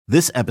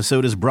This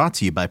episode is brought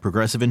to you by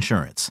Progressive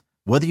Insurance.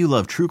 Whether you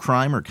love true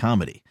crime or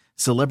comedy,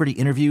 celebrity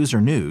interviews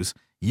or news,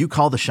 you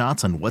call the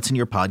shots on what's in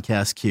your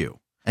podcast queue.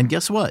 And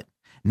guess what?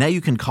 Now you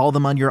can call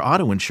them on your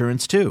auto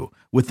insurance too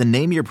with the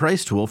Name Your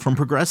Price tool from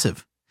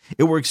Progressive.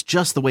 It works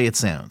just the way it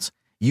sounds.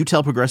 You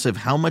tell Progressive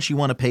how much you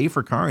want to pay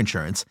for car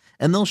insurance,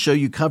 and they'll show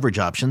you coverage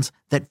options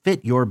that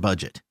fit your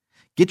budget.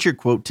 Get your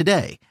quote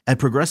today at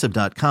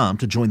Progressive.com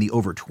to join the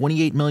over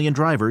 28 million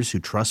drivers who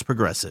trust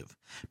Progressive.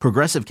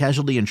 Progressive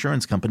Casualty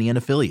Insurance Company and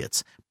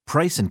Affiliates.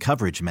 Price and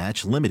coverage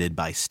match limited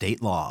by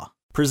state law.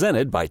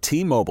 Presented by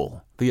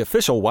T-Mobile, the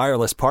official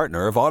wireless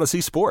partner of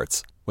Odyssey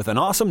Sports. With an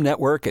awesome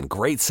network and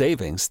great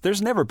savings,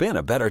 there's never been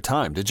a better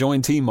time to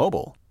join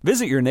T-Mobile.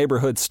 Visit your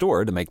neighborhood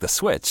store to make the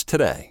switch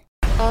today.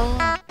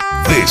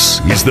 This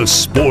is the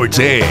Sports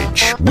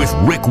Edge with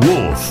Rick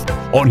Wolf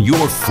on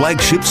your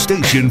flagship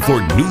station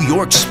for New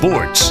York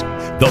sports.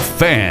 The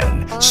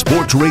Fan,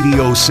 Sports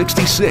Radio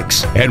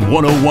 66 and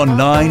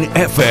 101.9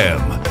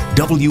 FM,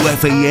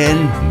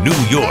 WFAN,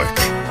 New York.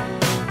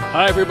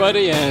 Hi,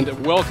 everybody,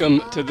 and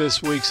welcome to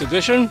this week's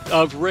edition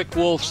of Rick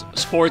Wolf's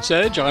Sports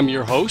Edge. I'm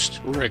your host,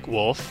 Rick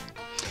Wolf.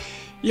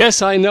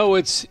 Yes, I know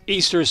it's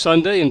Easter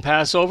Sunday and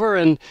Passover,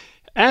 and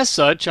as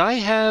such, I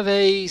have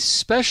a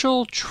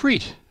special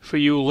treat for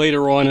you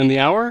later on in the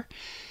hour.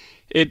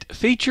 It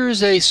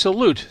features a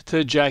salute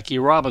to Jackie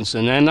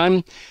Robinson,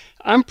 and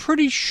I'm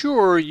pretty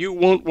sure you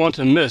won't want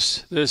to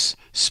miss this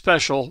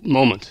special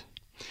moment.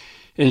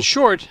 In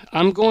short,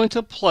 I'm going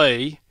to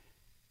play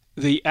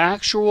the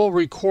actual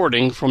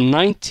recording from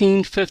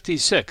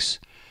 1956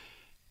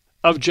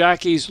 of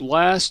Jackie's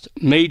last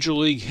Major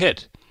League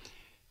hit.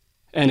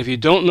 And if you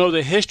don't know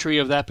the history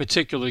of that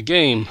particular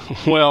game,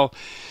 well,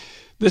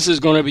 this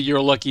is going to be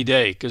your lucky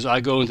day, because I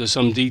go into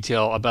some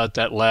detail about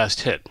that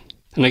last hit.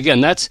 And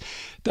again, that's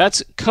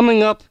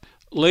coming up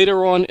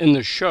later on in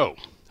the show.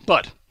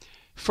 But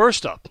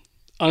first up,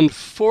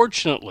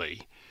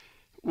 unfortunately,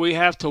 we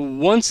have to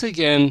once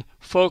again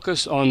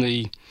focus on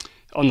the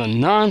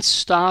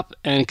non-stop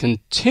and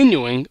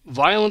continuing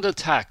violent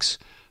attacks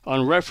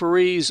on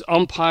referees,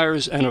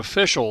 umpires, and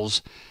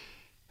officials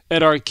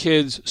at our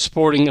kids'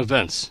 sporting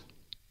events.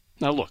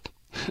 Now look,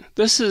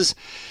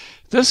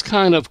 this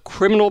kind of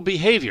criminal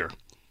behavior,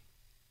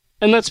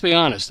 and let's be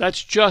honest,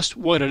 that's just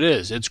what it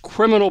is. It's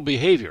criminal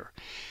behavior,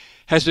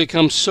 has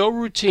become so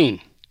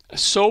routine,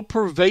 so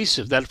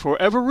pervasive that for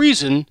whatever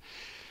reason,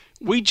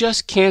 we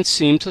just can't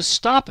seem to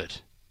stop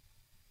it.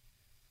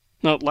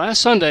 Now,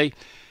 last Sunday,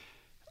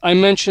 I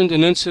mentioned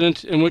an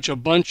incident in which a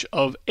bunch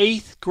of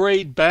 8th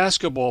grade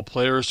basketball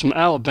players from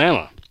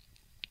Alabama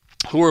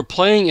who were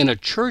playing in a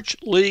church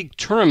league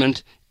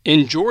tournament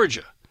in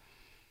Georgia.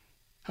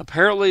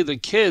 Apparently the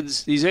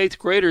kids, these 8th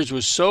graders,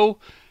 were so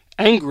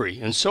angry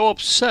and so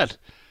upset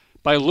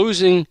by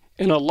losing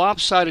in a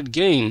lopsided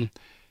game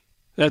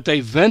that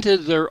they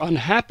vented their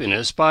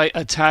unhappiness by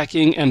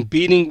attacking and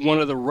beating one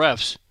of the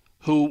refs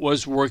who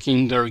was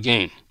working their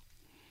game.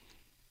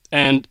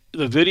 And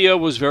the video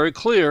was very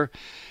clear.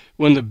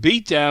 When the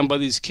beatdown by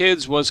these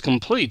kids was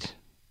complete,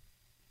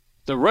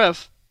 the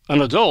ref,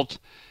 an adult,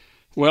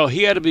 well,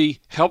 he had to be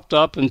helped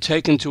up and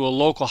taken to a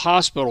local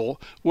hospital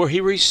where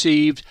he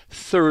received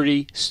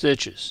 30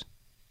 stitches.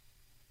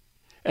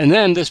 And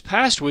then this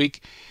past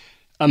week,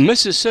 a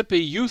Mississippi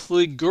Youth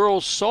League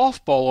girls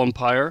softball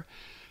umpire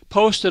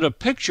posted a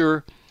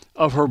picture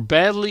of her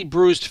badly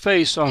bruised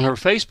face on her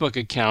Facebook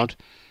account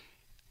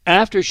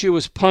after she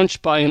was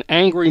punched by an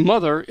angry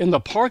mother in the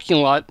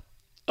parking lot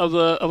of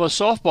a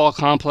softball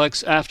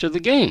complex after the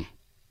game.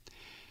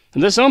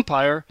 And this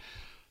umpire,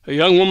 a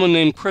young woman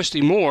named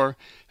Christy Moore,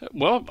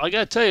 well, I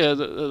got to tell you,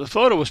 the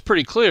photo was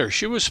pretty clear.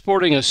 She was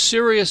sporting a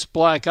serious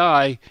black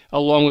eye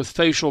along with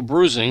facial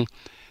bruising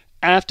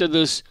after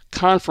this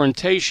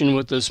confrontation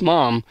with this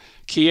mom,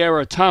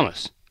 Kiara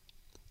Thomas.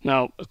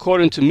 Now,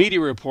 according to media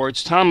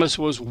reports, Thomas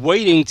was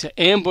waiting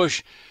to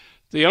ambush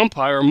the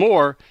umpire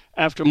Moore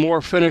after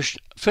Moore finished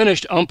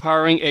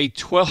umpiring a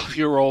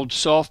 12-year-old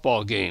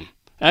softball game.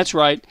 That's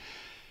right,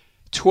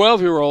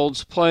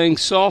 12-year-olds playing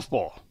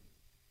softball.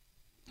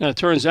 Now, it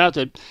turns out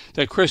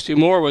that Christy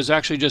Moore was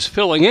actually just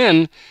filling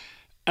in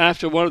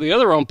after one of the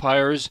other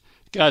umpires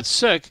got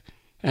sick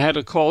and had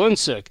to call in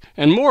sick.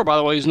 And Moore, by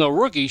the way, is no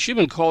rookie. She's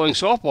been calling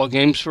softball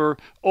games for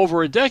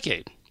over a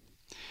decade.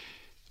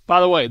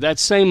 By the way, that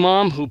same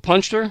mom who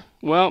punched her,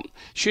 well,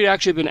 she'd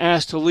actually been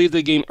asked to leave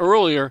the game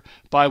earlier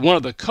by one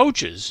of the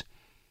coaches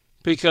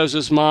because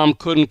his mom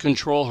couldn't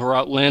control her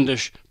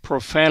outlandish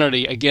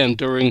profanity, again,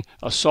 during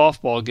a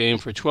softball game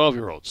for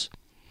 12-year-olds.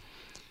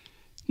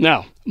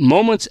 Now,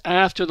 moments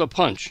after the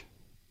punch,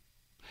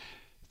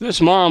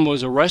 this mom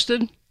was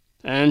arrested,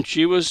 and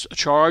she was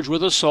charged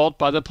with assault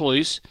by the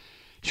police.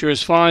 She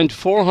was fined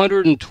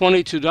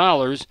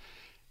 $422,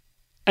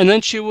 and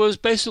then she was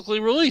basically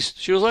released.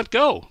 She was let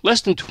go less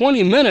than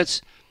 20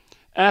 minutes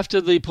after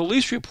the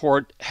police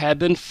report had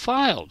been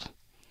filed.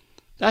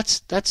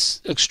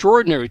 That's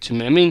extraordinary to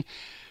me. I mean,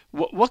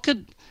 what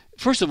could,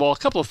 first of all, a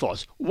couple of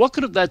thoughts. What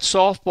could have that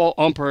softball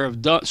umpire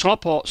have done?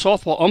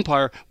 Softball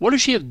umpire, what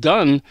does she have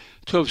done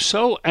to have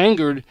so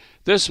angered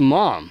this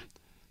mom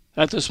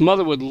that this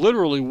mother would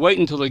literally wait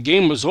until the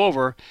game was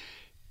over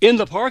in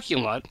the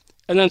parking lot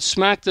and then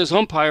smack this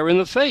umpire in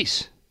the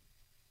face.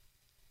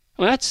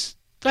 I mean, that's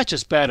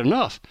just bad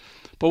enough.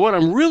 But what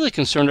I'm really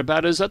concerned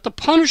about is that the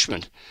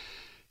punishment.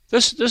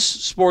 This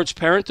sports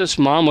parent, this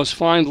mom, was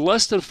fined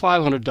less than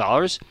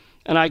 $500,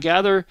 and I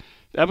gather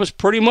that was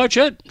pretty much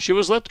it. She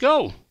was let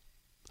go.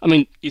 I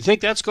mean, you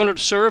think that's going to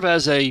serve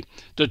as a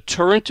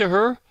deterrent to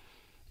her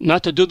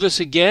not to do this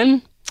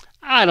again?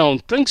 I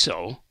don't think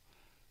so.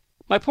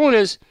 My point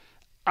is,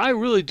 I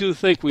really do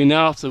think we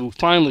now have to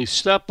finally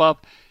step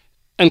up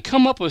and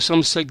come up with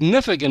some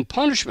significant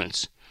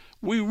punishments.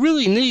 We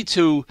really need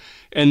to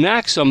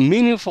enact some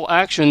meaningful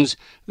actions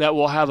that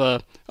will have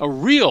a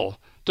real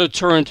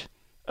deterrent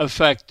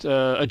effect,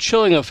 a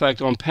chilling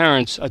effect on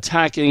parents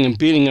attacking and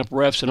beating up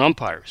refs and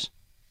umpires.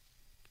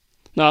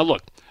 Now,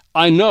 look,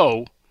 I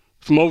know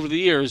from over the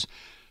years,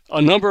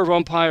 a number of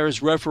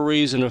umpires,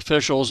 referees, and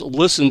officials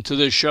listen to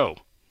this show.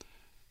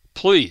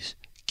 Please,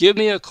 give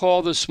me a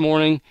call this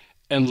morning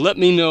and let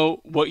me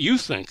know what you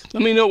think.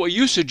 Let me know what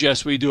you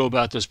suggest we do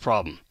about this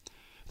problem.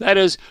 That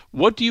is,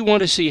 what do you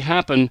want to see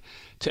happen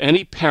to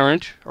any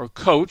parent or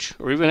coach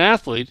or even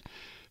athlete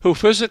who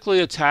physically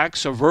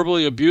attacks or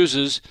verbally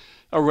abuses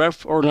a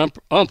ref or an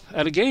ump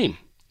at a game?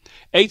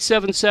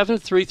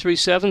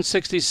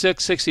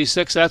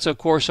 877-337-6666. That's, of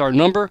course, our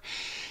number.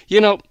 You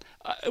know,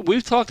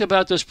 we've talked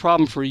about this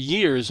problem for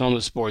years on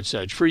the Sports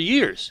Edge, for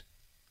years.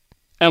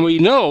 And we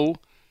know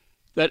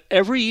that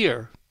every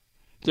year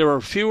there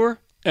are fewer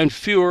and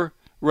fewer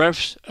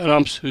refs and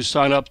umps who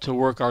sign up to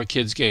work our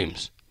kids'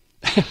 games.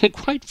 And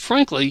quite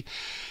frankly,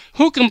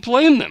 who can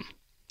blame them?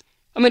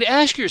 I mean,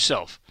 ask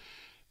yourself,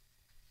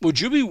 would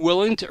you be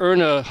willing to earn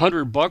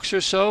 $100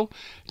 or so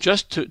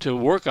just to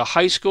work a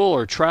high school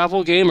or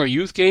travel game or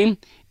youth game,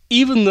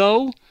 even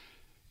though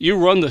you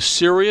run the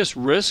serious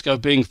risk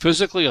of being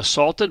physically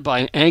assaulted by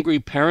an angry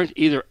parent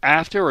either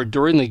after or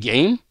during the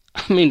game?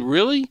 I mean,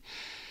 really?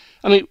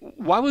 I mean,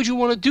 why would you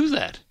want to do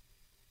that?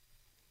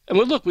 I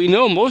mean, look, we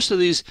know most of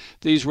these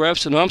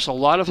refs and umps, a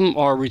lot of them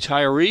are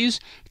retirees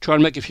trying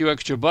to make a few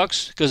extra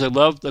bucks because they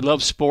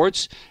love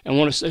sports and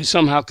want to stay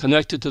somehow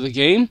connected to the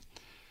game.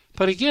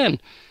 But again,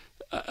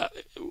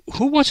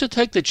 who wants to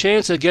take the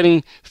chance of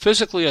getting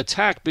physically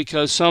attacked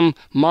because some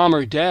mom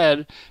or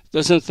dad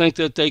doesn't think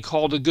that they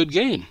called a good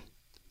game?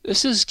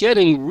 This is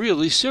getting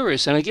really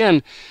serious. And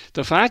again,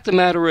 the fact of the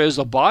matter is,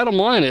 the bottom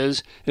line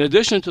is, in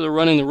addition to the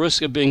running the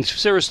risk of being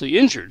seriously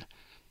injured,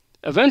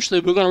 eventually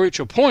we're going to reach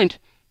a point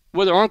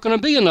where there aren't going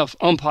to be enough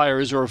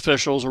umpires or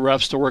officials or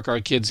refs to work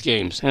our kids'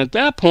 games. And at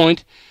that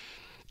point,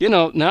 you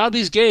know, now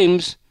these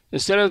games,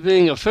 instead of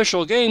being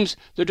official games,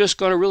 they're just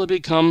going to really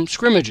become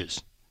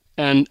scrimmages.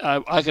 And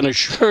I can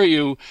assure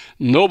you,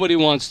 nobody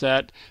wants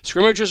that.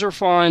 Scrimmages are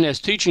fine as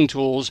teaching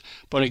tools,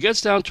 but when it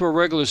gets down to a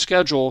regular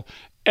schedule,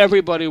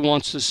 everybody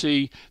wants to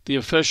see the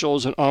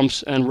officials and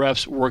umps and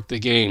refs work the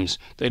games.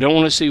 They don't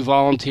want to see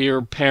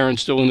volunteer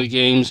parents doing the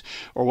games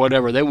or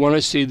whatever. They want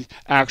to see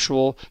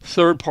actual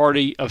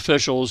third-party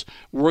officials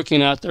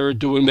working out there,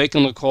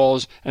 making the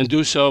calls, and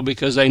do so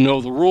because they know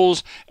the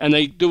rules and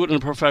they do it in a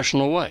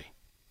professional way.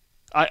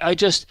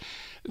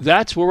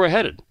 That's where we're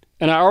headed.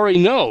 And I already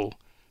know,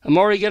 I'm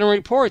already getting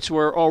reports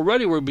where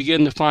already we're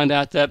beginning to find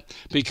out that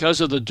because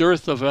of the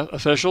dearth of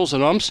officials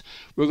and umps,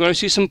 we're going to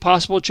see some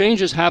possible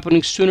changes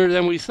happening sooner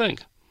than we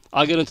think.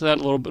 I'll get into that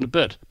in a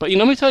bit. But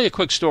let me tell you a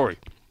quick story.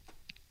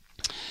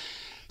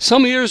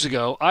 Some years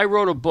ago, I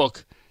wrote a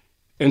book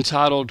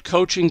entitled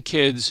Coaching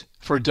Kids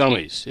for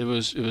Dummies. It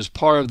was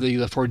part of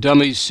the For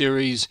Dummies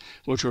series,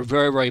 which were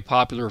very, very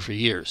popular for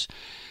years.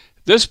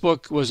 This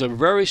book was a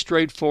very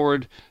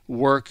straightforward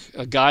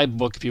a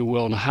guidebook, if you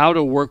will, on how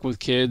to work with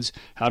kids,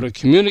 how to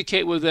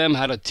communicate with them,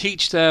 how to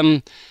teach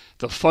them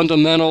the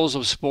fundamentals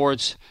of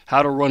sports,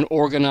 how to run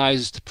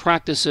organized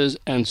practices,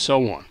 and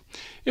so on.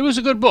 It was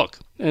a good book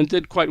and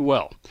did quite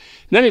well.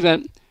 In any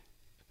event,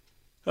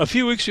 a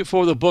few weeks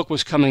before the book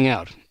was coming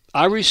out,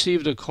 I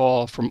received a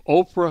call from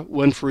Oprah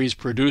Winfrey's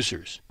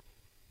producers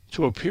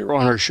to appear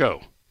on her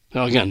show.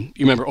 Now, again,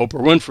 you remember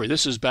Oprah Winfrey.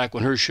 This is back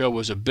when her show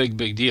was a big,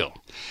 big deal.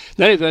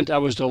 In any event, I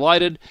was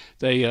delighted.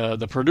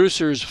 The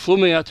producers flew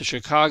me out to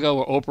Chicago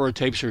where Oprah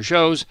tapes her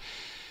shows.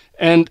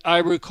 And I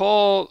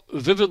recall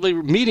vividly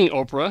meeting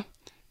Oprah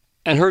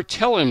and her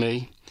telling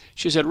me,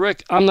 she said,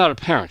 "Rick, I'm not a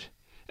parent,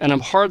 and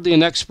I'm hardly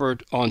an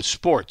expert on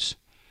sports.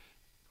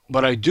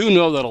 But I do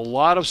know that a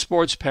lot of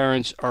sports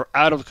parents are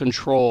out of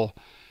control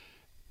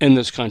in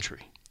this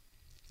country."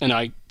 And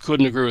I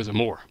couldn't agree with her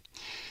more.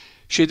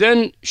 She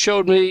then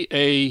showed me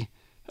a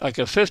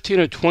 15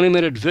 or 20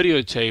 minute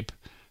videotape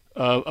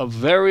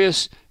of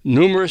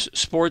numerous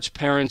sports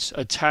parents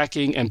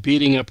attacking and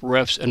beating up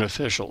refs and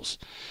officials.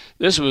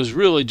 This was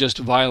really just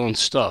violent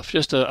stuff,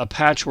 just a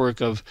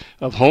patchwork of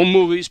home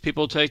movies,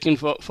 people taking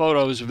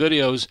photos,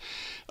 videos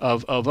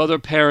of other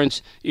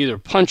parents either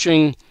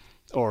punching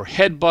or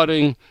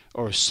headbutting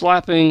or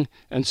slapping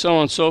and so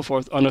on and so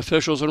forth on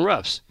officials and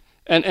refs.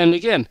 And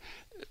again,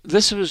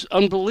 this was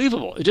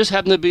unbelievable. It just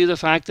happened to be the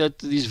fact that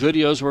these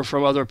videos were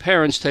from other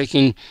parents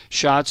taking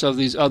shots of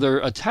these other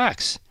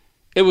attacks.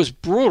 It was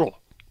brutal,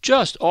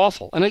 just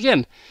awful. And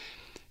again,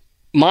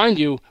 mind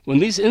you, when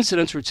these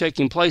incidents were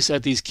taking place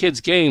at these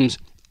kids' games,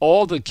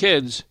 all the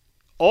kids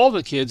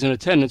in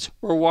attendance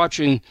were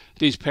watching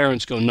these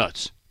parents go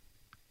nuts.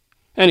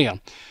 Anyhow,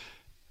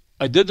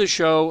 I did the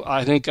show.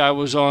 I think I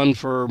was on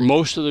for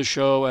most of the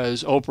show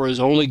as Oprah's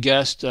only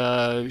guest.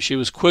 She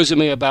was quizzing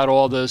me about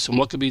all this and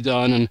what could be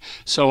done and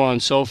so on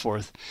and so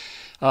forth.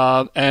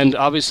 And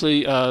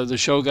obviously, the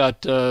show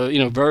got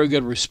very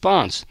good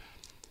response.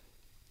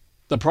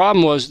 The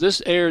problem was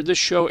this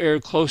show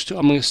aired close to,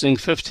 I'm going to think,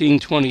 15,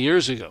 20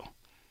 years ago.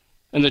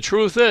 And the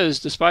truth is,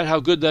 despite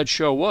how good that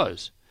show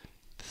was,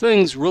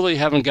 things really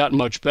haven't gotten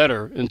much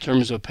better in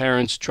terms of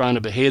parents trying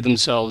to behave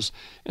themselves,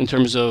 in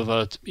terms of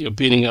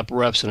beating up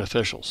refs and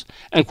officials.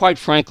 And quite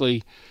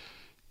frankly,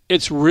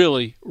 it's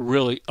really,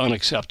 really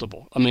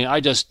unacceptable. I mean,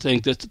 I just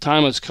think that the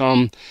time has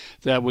come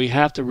that we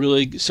have to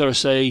really sort of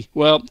say,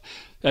 well,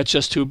 that's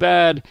just too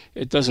bad.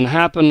 It doesn't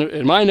happen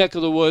in my neck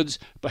of the woods,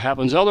 but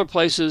happens other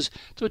places.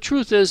 The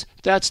truth is,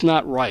 that's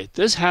not right.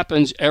 This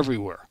happens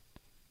everywhere.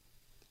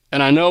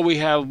 And I know we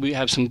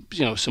have some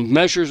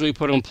measures we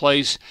put in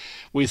place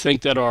we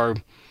think that are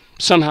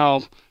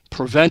somehow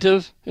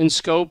preventive in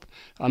scope.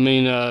 I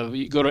mean,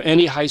 you go to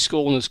any high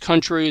school in this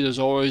country, there's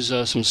always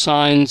some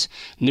signs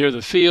near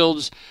the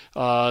fields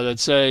that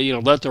say,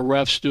 let the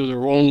refs do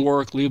their own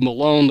work, leave them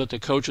alone, let the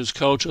coaches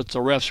coach, let the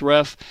refs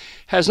ref.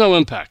 Has no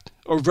impact,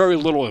 or very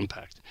little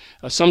impact.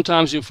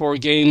 Sometimes before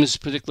games,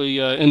 particularly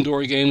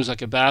indoor games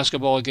like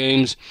basketball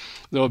games,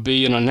 there will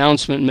be an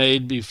announcement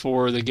made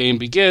before the game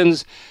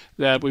begins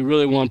that we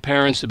really want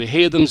parents to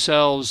behave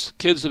themselves,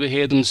 kids to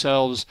behave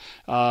themselves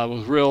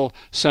with real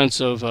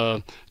sense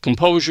of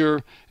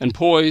composure and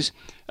poise.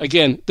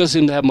 Again,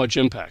 doesn't seem to have much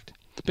impact.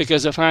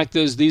 Because the fact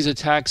is, these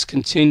attacks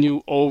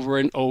continue over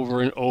and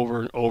over and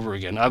over and over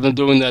again. I've been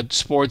doing that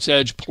Sports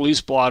Edge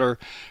police blotter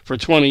for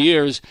 20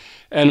 years,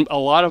 and a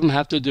lot of them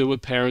have to do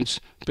with parents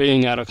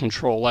being out of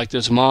control, like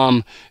this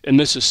mom in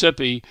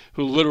Mississippi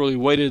who literally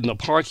waited in the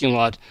parking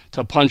lot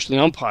to punch the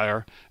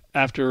umpire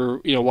after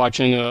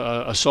watching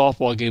a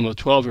softball game of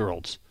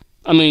 12-year-olds.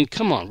 I mean,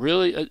 come on,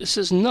 really? This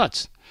is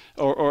nuts.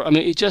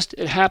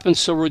 It happens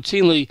so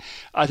routinely.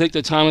 I think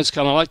the time has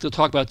come. I'd like to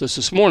talk about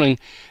this morning,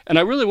 and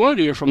I really wanted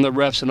to hear from the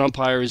refs and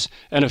umpires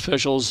and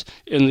officials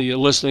in the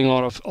listening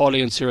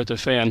audience here at the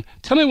Fan.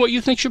 Tell me what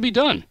you think should be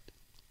done,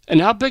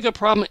 and how big a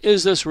problem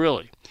is this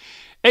really?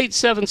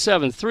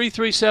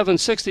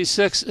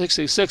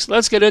 877-337-6666.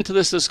 Let's get into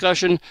this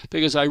discussion,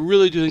 because I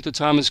really do think the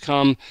time has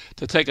come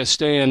to take a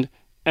stand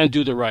and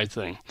do the right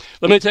thing.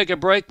 Let me take a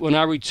break. When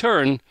I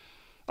return,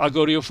 I'll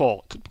go to your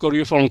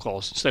phone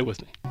calls. Stay with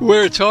me.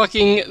 We're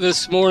talking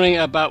this morning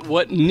about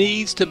what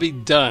needs to be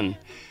done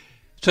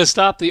to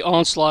stop the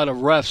onslaught of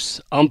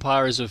refs,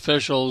 umpires,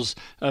 officials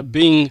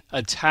being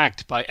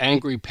attacked by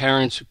angry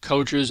parents,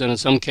 coaches, and in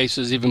some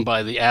cases even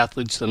by the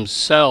athletes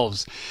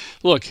themselves.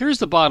 Look, here's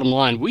the bottom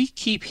line. We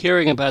keep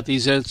hearing about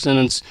these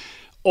incidents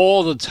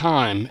all the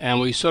time, and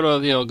we sort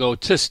of go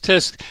tisk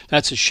tisk,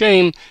 that's a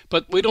shame,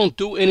 but we don't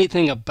do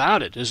anything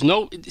about it. It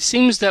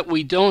seems that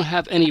we don't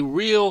have any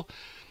real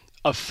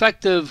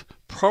effective,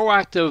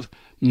 proactive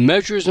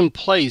measures in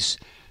place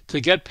to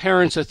get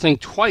parents to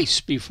think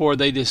twice before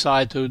they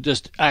decide to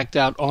just act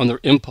out on their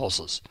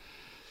impulses.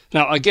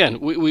 Now, again,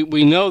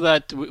 we know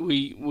that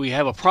we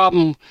have a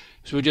problem,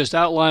 as we just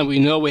outlined. We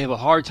know we have a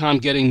hard time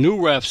getting new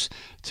refs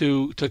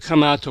to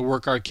come out to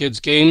work our kids'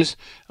 games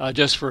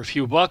just for a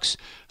few bucks.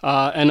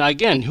 And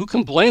again, who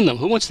can blame them?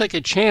 Who wants to take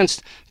a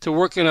chance to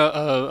work in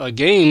a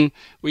game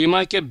where you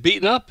might get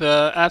beaten up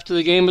after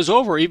the game is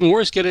over? Even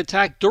worse, get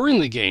attacked during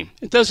the game.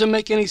 It doesn't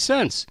make any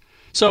sense.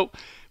 So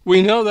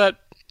we know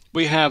that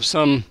we have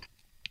some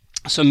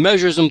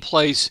measures in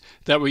place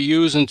that we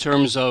use in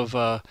terms of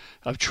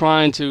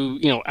trying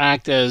to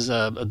act as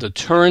a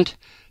deterrent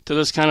to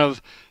this kind of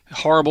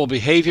horrible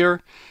behavior.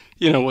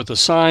 With the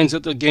signs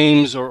at the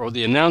games or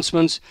the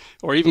announcements,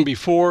 or even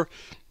before,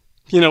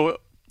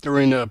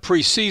 during a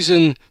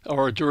preseason,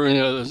 or during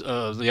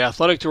the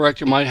athletic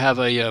director might have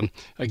a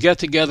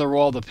get-together with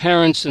all the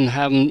parents and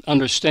have them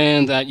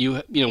understand that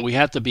we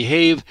have to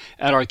behave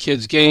at our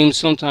kids' games.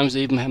 Sometimes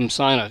they even have them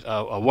sign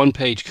a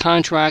one-page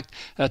contract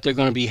that they're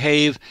going to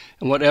behave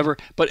and whatever.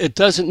 But it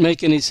doesn't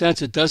make any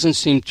sense. It doesn't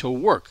seem to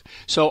work.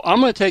 So I'm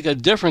going to take a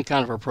different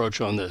kind of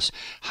approach on this.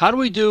 What do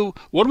we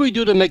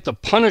do to make the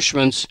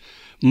punishments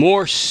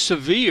more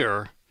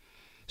severe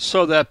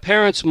so that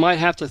parents might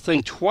have to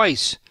think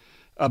twice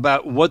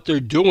about what they're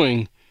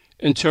doing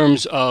in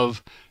terms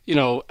of,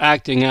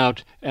 acting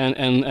out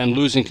and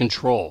losing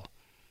control?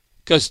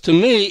 Because to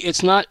me,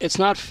 it's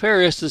not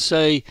fair to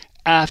say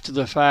after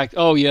the fact,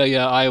 oh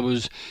yeah, I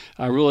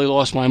really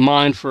lost my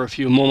mind for a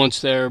few moments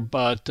there,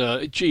 but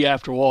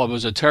after all, it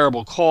was a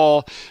terrible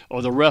call,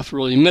 or the ref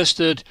really missed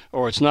it,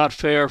 or it's not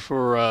fair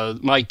for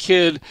my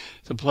kid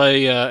to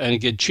play and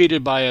get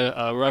cheated by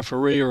a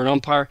referee or an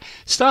umpire.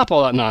 Stop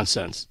all that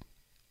nonsense.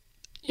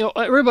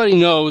 everybody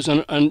knows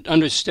and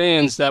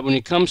understands that when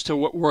it comes to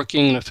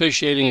working and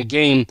officiating a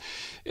game,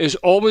 is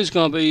always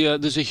going to be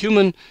there's a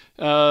human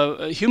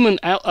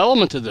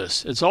element to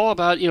this. It's all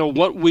about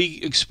what we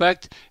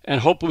expect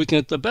and hope we can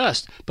get the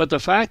best. But the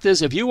fact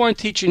is, if you aren't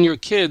teaching your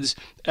kids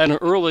at an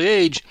early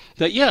age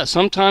that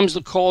sometimes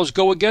the calls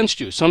go against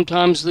you,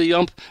 sometimes the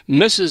ump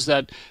misses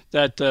that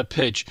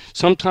pitch,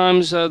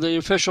 sometimes the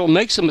official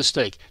makes a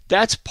mistake.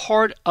 That's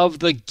part of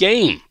the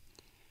game.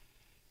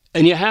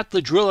 And you have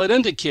to drill it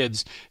into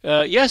kids.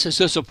 Yes, it's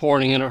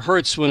disappointing and it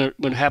hurts when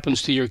it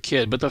happens to your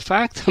kid. But the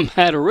fact of the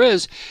matter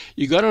is,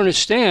 you got to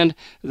understand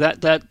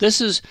that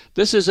this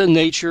is a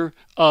nature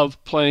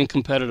of playing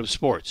competitive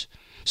sports.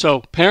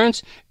 So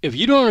parents, if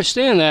you don't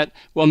understand that,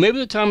 well, maybe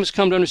the time has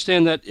come to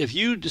understand that if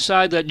you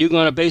decide that you're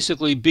going to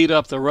basically beat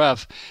up the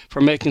ref for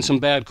making some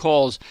bad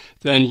calls,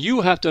 then you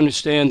have to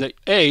understand that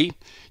A,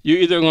 you're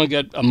either going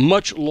to get a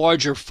much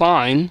larger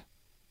fine,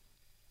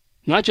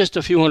 not just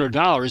a few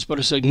 $100s, but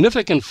a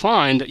significant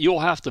fine that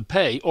you'll have to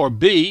pay. Or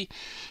B,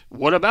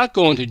 what about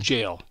going to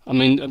jail? I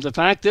mean, the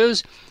fact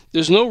is,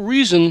 there's no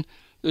reason,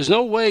 there's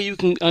no way you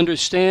can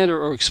understand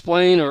or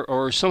explain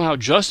or somehow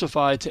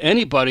justify to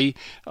anybody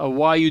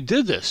why you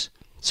did this.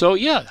 So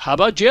how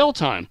about jail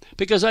time?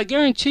 Because I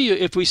guarantee you,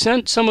 if we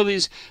sent some of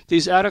these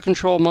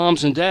out-of-control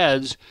moms and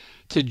dads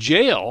to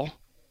jail,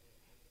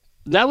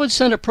 that would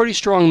send a pretty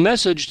strong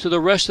message to the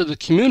rest of the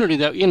community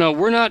that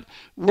we're not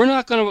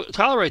going to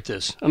tolerate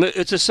this. I mean,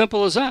 it's as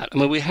simple as that. I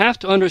mean, we have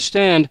to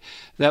understand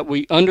that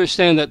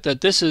that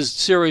this is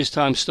serious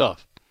time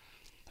stuff.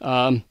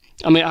 And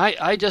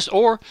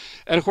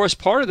of course,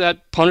 part of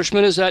that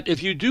punishment is that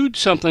if you do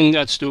something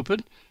that's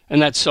stupid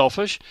and that's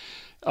selfish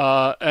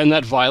and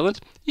that violent,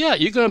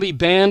 you're going to be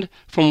banned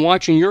from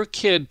watching your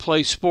kid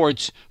play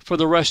sports for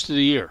the rest of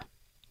the year.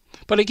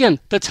 But again,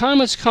 the time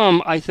has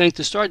come, I think,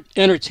 to start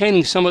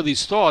entertaining some of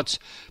these thoughts,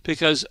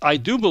 because I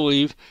do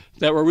believe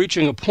that we're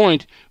reaching a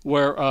point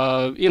where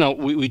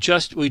we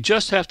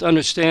just have to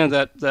understand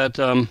that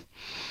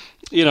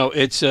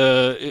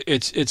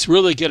it's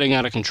really getting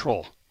out of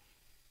control.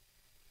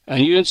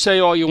 And you can say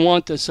all you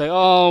want to say,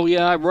 oh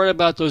yeah, I read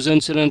about those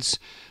incidents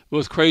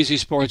with crazy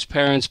sports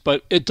parents,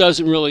 but it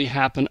doesn't really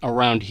happen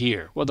around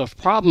here. Well, the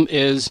problem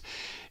is,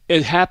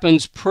 it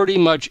happens pretty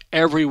much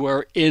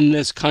everywhere in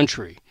this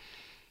country.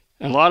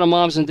 And a lot of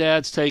moms and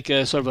dads take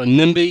a sort of a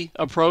NIMBY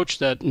approach,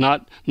 that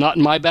not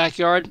in my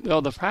backyard.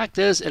 Well, the fact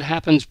is, it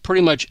happens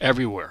pretty much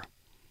everywhere.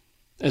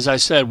 As I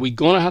said, we're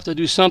going to have to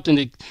do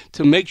something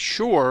to make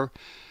sure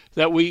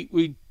that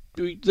we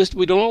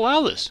don't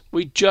allow this.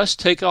 We just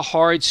take a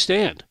hard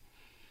stand.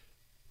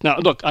 Now,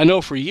 look, I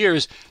know for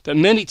years that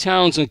many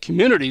towns and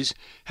communities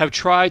have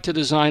tried to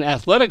design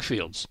athletic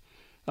fields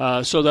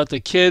so that the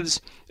kids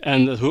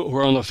and who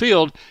are on the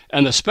field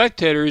and the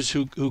spectators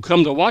who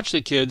come to watch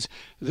the kids,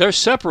 they're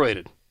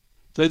separated.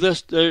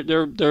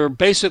 They're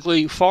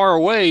basically far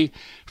away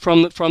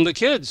from the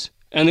kids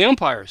and the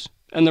umpires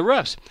and the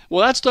refs.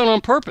 Well, that's done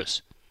on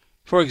purpose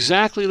for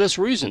exactly this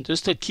reason,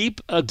 just to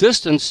keep a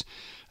distance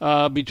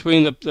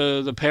between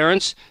the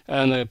parents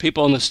and the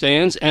people in the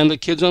stands and the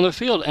kids on the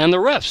field and the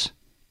refs.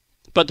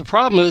 But the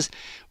problem is,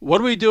 what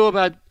do we do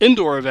about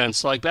indoor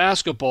events like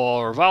basketball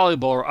or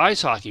volleyball or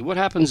ice hockey? What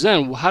happens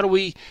then? How do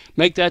we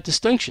make that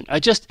distinction?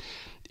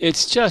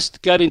 It's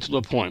just getting to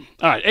the point.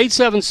 All right,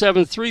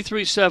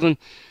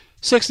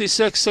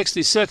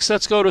 877-337-6666.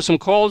 Let's go to some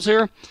calls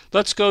here.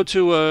 Let's go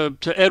to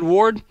Ed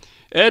Ward.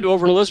 Ed,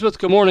 over in Elizabeth,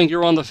 good morning.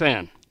 You're on the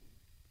Fan.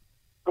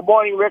 Good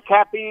morning, Rick.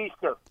 Happy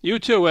Easter. You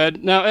too,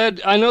 Ed. Now,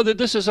 Ed, I know that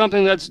this is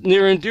something that's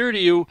near and dear to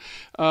you.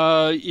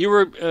 You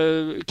were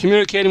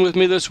communicating with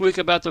me this week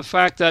about the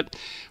fact that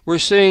we're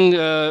seeing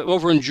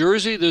over in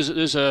Jersey,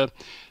 there's a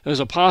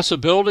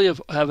possibility of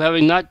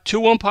having not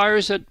two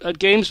umpires at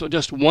games, but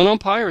just one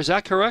umpire. Is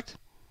that correct?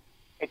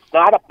 It's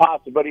not a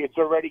possibility. It's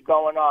already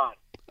going on.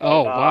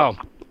 Oh, wow.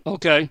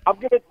 Okay. I'm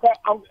going to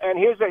tell, and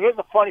here's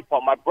a funny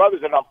part. My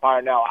brother's an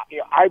umpire now.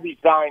 I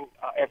resigned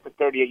after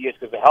 38 years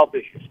because of health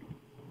issues.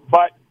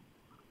 But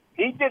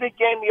he did a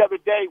game the other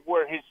day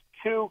where his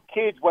two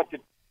kids went to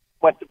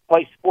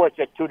play sports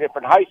at two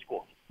different high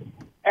schools.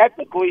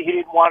 Ethically, he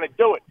didn't want to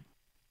do it.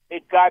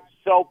 It got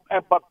so,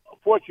 but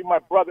fortunately, my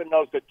brother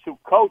knows the two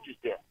coaches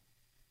there.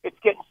 It's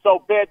getting so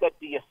bad that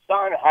the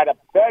assigner had to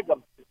beg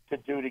him to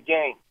do the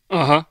game.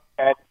 Uh-huh.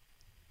 And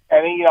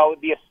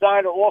the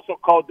assigner also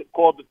called the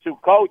two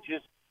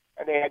coaches,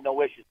 and they had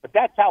no issues. But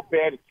that's how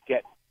bad it's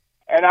getting.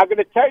 And I'm going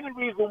to tell you the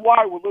reason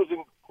why we're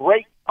losing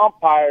great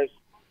umpires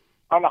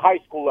on the high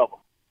school level.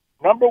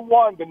 Number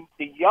one,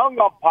 the young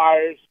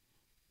umpires,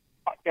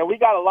 and we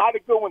got a lot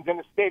of good ones in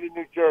the state of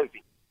New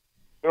Jersey.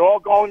 They're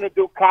all going to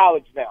do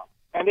college now.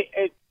 And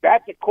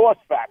that's a cost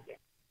factor.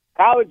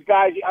 College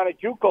guys on a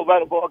JUCO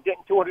level are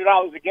getting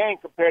 $200 a game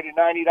compared to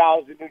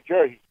 $90 in New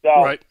Jersey. So,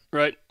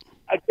 right.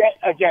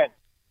 Again,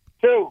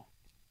 two,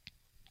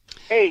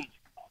 age.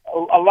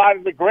 A lot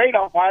of the great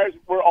umpires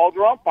were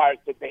older umpires,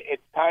 but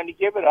it's time to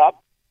give it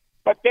up.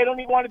 But they don't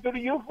even want to do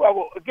the youth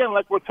level, again,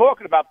 like we're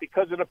talking about,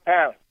 because of the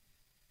parents.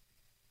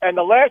 And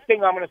the last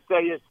thing I'm going to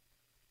say is,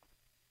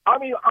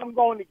 I'm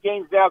going to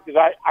games now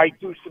because I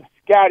do some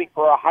scouting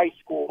for a high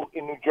school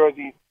in New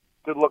Jersey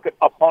to look at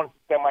opponents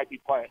that they might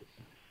be playing.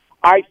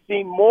 I've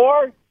seen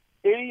more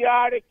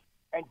idiotic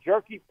and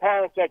jerky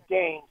parents at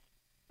games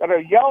that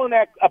are yelling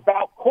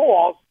about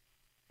calls.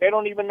 They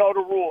don't even know the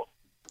rules.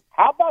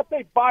 How about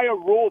they buy a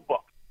rule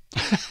book?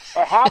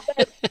 or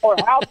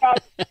how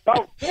about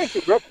no,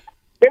 seriously, Rick,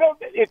 they don't.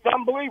 It's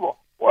unbelievable.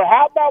 Or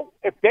how about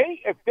if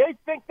they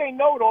think they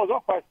know those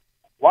umpires,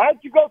 why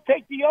don't you go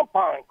take the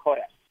umpiring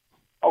class?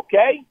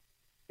 Okay,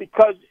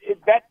 because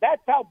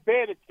that's how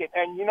bad it's getting.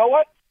 And you know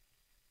what?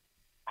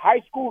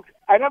 High school,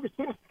 I never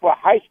seen this before.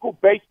 High school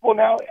baseball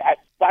now has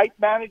site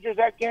managers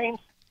at games.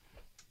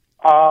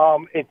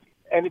 It's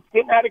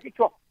getting out of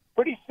control.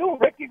 Pretty soon,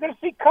 Rick, you're going to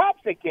see cops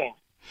at games.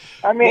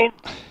 I mean,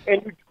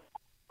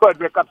 go ahead,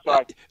 Rick. I'm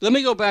sorry. Let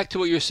me go back to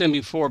what you were saying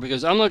before,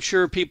 because I'm not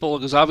sure people,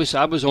 because obviously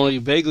I was only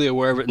vaguely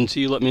aware of it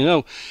until you let me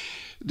know.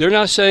 They're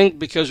now saying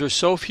because there's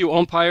so few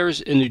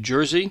umpires in New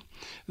Jersey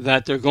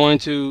that they're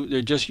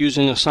just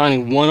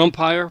assigning one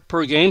umpire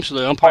per game, so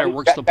the umpire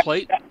works the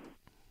plate.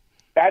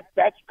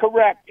 That's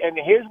correct. And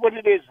here's what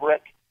it is,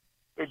 Rick.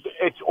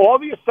 It's all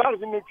the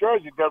assigners in New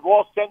Jersey. They've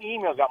all sent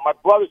emails out. My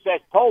brother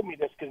has told me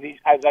this because,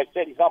 as I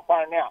said, he's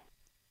umpiring now.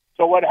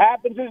 So what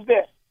happens is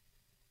this.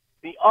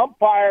 The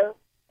umpire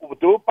will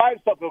do it by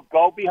himself. He'll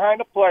go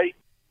behind the plate.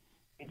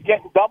 He's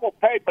getting double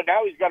pay, but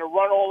now he's got to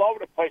run all over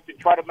the place to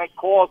try to make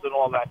calls and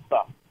all that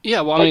stuff.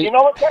 Yeah, well, I mean, you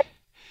know what?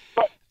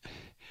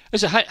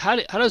 How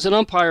does an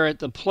umpire at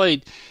the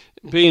plate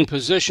be in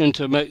position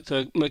to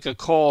make a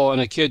call on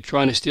a kid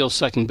trying to steal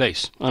second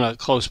base on a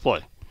close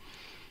play?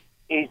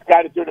 He's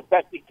got to do the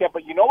best he can.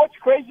 But you know what's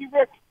crazy,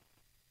 Rick?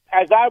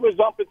 As I was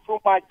umping through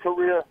my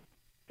career,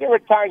 there were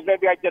times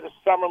maybe I did a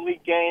summer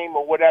league game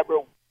or whatever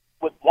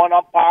with one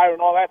umpire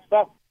and all that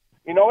stuff.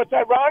 You know what's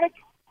ironic?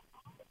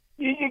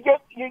 You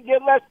get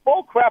less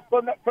bull crap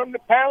from the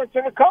parents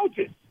and the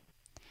coaches.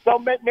 So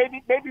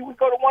maybe we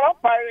go to one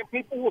umpire and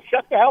people will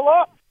shut the hell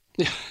up.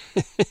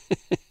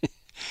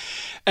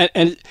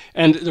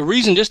 And the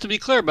reason, just to be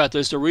clear about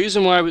this, the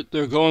reason why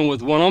they're going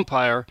with one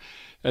umpire,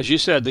 as you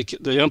said,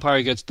 the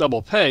umpire gets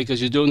double pay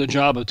because you're doing the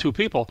job of two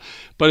people,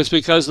 but it's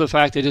because of the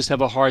fact they just have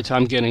a hard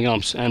time getting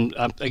umps. And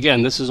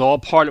again, this is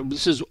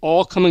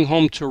all coming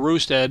home to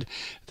roost, Ed,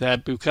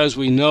 that because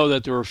we know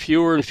that there are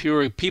fewer and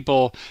fewer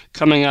people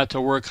coming out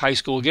to work high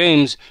school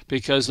games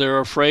because they're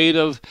afraid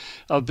of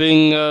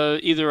being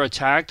either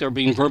attacked or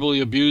being severely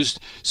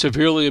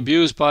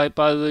abused by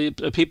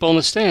the people in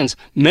the stands,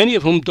 many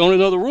of whom don't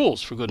know the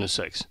rules, for goodness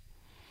sakes.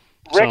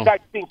 Rick,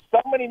 I've seen so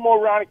many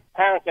moronic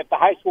parents at the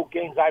high school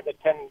games I've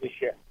attended this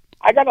year.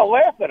 I got to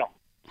laugh at them.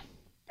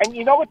 And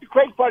you know what the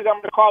crazy part is? I'm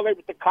going to correlate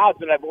with the college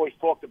that I've always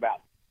talked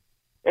about.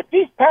 If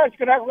these parents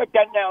can act like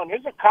that now, and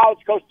here's a college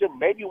coach that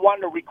maybe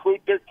wanting to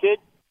recruit their kid,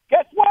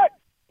 guess what?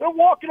 They're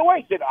walking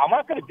away. Said, I'm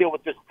not going to deal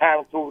with this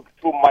parent through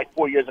my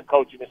 4 years of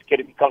coaching this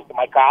kid if he comes to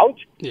my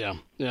college. Yeah.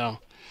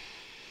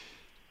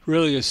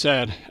 Really is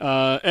sad.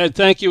 Ed,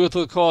 thank you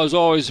for the call as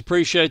always.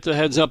 Appreciate the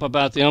heads up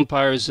about the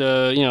umpires,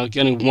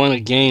 getting one a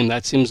game.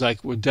 That seems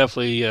like we're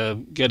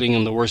definitely getting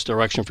in the worst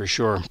direction for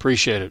sure.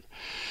 Appreciate it.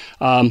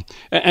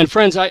 And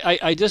friends,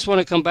 I just want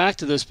to come back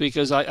to this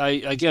because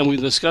again,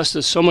 we've discussed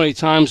this so many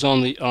times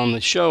on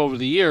the show over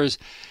the years.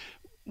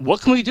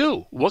 What can we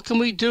do? What can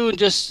we do? And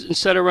just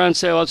instead of around and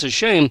say, "Oh, it's a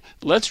shame,"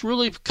 let's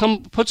really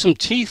put some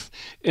teeth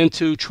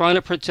into trying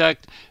to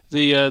protect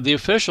the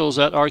officials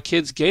at our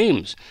kids'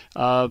 games.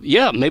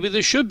 Maybe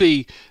there should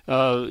be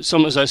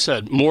some, as I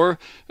said, more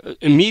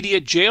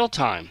immediate jail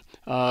time,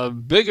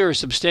 bigger,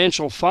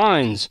 substantial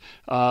fines.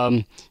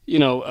 Something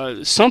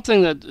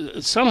that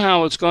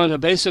somehow it's going to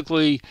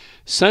basically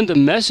send a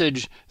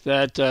message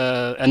that,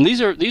 and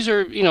these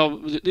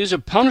are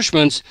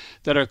punishments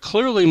that are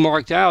clearly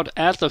marked out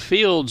at the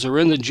fields or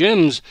in the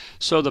gyms,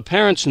 so the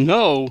parents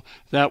know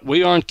that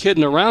we aren't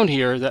kidding around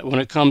here. That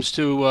when it comes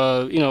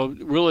to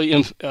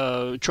really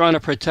trying to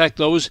protect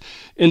those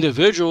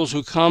individuals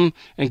who come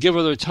and give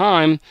of their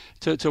time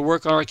to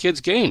work on our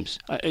kids' games,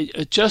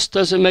 it just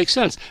doesn't make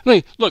sense. I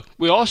mean, look,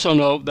 we also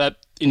know that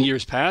in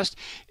years past,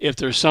 if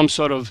there's some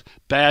sort of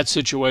bad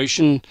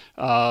situation,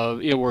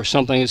 where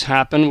something has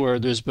happened, where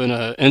there's been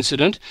an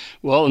incident,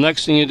 well, the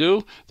next thing you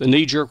do, the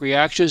knee-jerk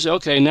reaction is,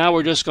 okay, now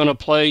we're just going to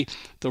play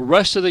the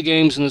rest of the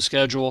games in the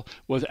schedule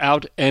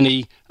without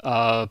any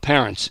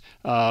parents.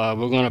 We're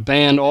going to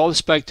ban all the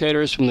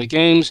spectators from the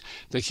games.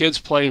 The kids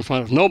play in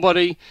front of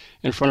nobody,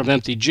 in front of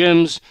empty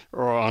gyms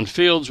or on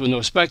fields with no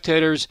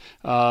spectators,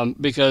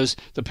 because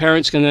the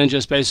parents can then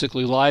just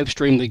basically live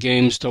stream the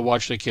games to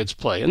watch the kids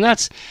play. And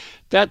that's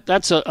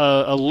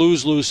a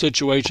lose-lose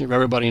situation for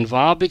everybody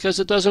involved because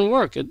it doesn't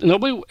work.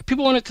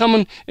 People want to come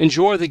and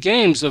enjoy the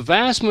games. The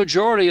vast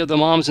majority of the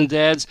moms and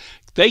dads,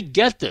 they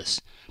get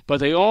this. But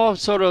they all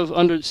sort of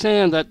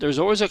understand that there's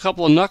always a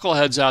couple of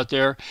knuckleheads out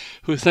there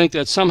who think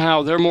that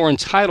somehow they're more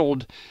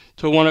entitled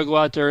to want to go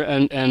out there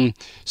and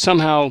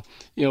somehow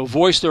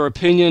voice their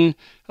opinion,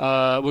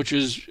 which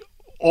is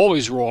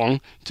always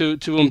wrong, to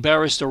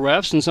embarrass the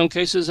refs, in some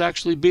cases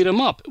actually beat them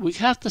up. We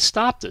have to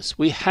stop this.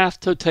 We have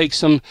to take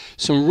some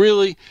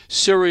really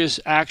serious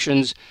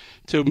actions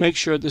to make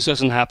sure this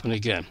doesn't happen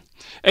again.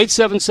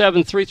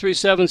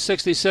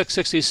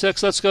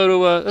 877-337-6666. Let's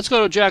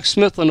go to Jack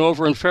Smithland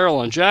over in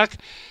Fairlawn. Jack,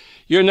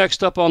 you're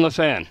next up on the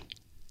Fan.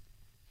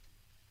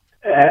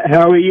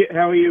 How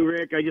are you,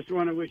 Rick? I just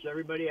want to wish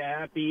everybody a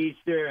happy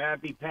Easter,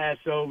 happy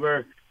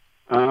Passover.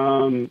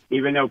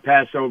 Even though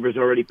Passover's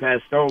already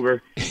passed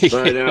over,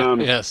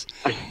 but yes,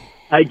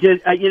 I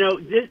just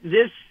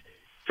this.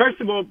 First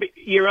of all,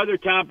 your other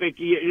topic,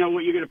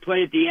 what you're going to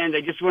play at the end.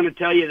 I just want to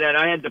tell you that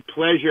I had the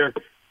pleasure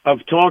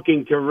of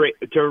talking to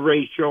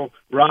Rachel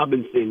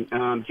Robinson,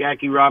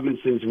 Jackie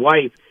Robinson's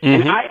wife,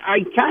 and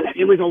I kind of,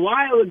 it was a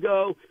while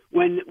ago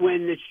when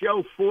the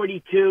show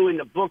 42 and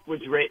the book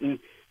was written.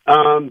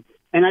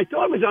 And I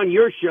thought it was on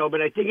your show,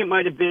 but I think it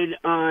might have been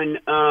on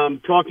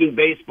Talking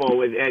Baseball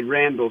with Ed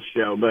Randall's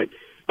show. But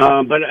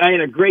I had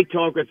a great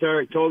talk with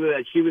her. I told her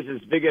that she was as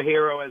big a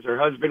hero as her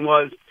husband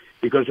was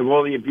because of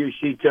all the abuse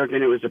she took,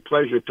 and it was a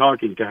pleasure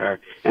talking to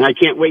her. And I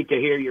can't wait to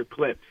hear your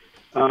clip,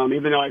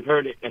 even though I've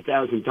heard it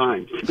 1,000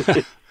 times.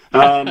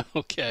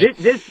 Okay.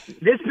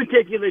 This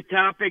particular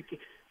topic,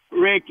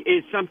 Rick,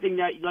 is something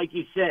that, like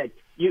you said,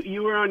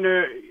 you were on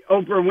the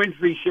Oprah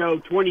Winfrey show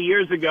 20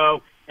 years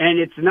ago. And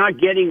it's not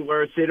getting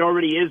worse. It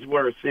already is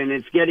worse. And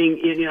it's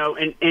getting,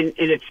 and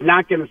it's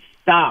not going to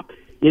stop.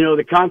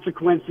 The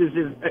consequences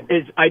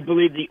is, I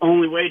believe, the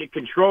only way to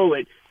control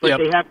it. But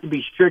they have to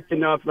be strict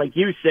enough, like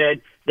you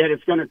said, that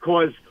it's going to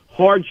cause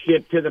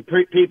hardship to the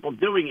people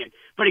doing it.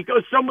 But it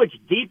goes so much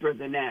deeper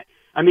than that.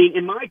 I mean,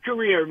 in my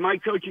career, my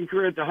coaching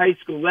career at the high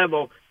school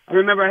level, I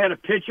remember I had a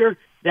pitcher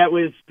that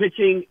was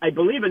pitching, I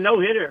believe, a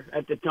no-hitter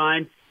at the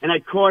time, and I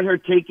caught her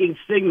taking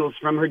signals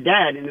from her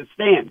dad in the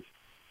stands.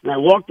 And I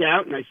walked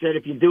out and I said,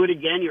 if you do it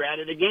again, you're out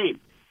of the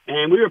game.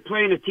 And we were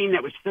playing a team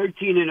that was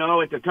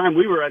 13-0 at the time.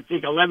 We were, I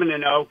think,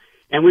 11-0,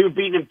 and we were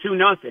beating them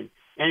 2-0.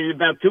 And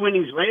about 2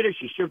 innings later,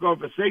 she shook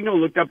off a signal,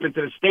 looked up into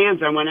the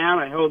stands. I went out.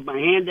 I held my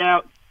hand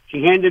out.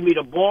 She handed me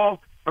the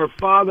ball. Her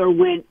father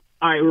went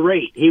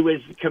irate. He was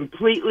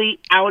completely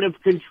out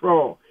of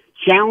control.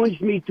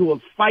 Challenged me to a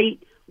fight.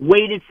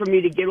 Waited for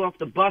me to get off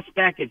the bus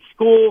back at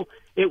school.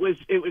 It was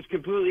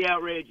completely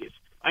outrageous.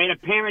 I had a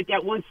parent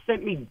that once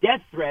sent me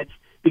death threats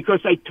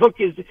because I took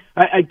his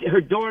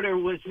daughter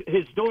was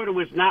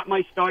not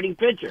my starting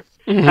pitcher.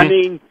 Mm-hmm. I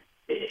mean,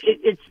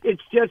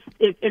 it's just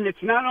and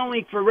it's not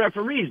only for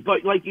referees,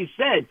 but like you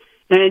said,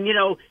 and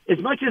as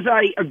much as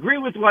I agree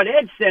with what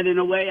Ed said in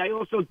a way, I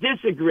also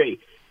disagree.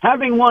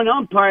 Having one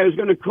umpire is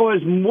going to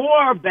cause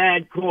more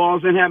bad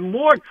calls and have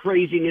more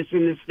craziness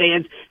in the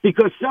stands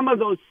because some of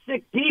those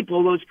sick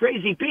people, those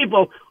crazy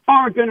people,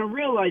 aren't going to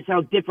realize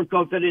how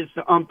difficult it is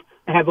to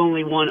have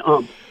only one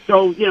ump.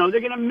 So, they're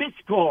going to miss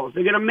calls.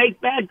 They're going to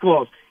make bad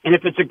calls. And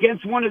if it's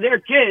against one of their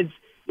kids,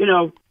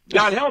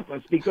 God help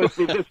us, because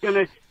they're just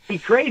going to be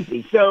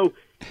crazy. So,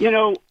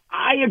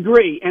 I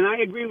agree, and I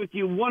agree with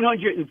you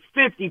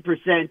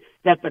 150%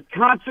 that the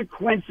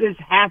consequences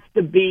have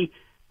to be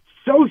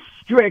so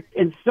strict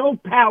and so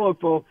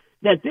powerful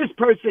that this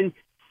person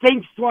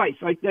thinks twice,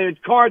 like the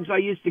cards I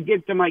used to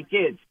give to my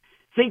kids.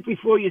 Think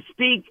before you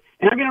speak,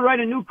 and I'm going to write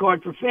a new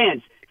card for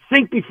fans.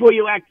 Think before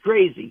you act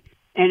crazy.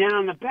 And then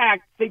on the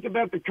back, think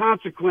about the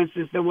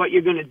consequences of what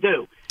you're going to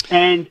do.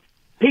 And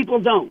people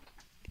don't.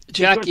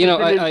 Jack,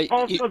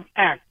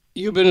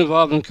 you've been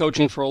involved in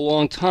coaching for a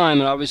long time,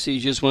 and obviously you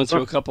just went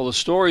through a couple of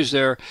stories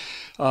there.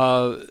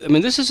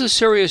 This is a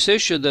serious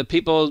issue that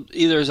people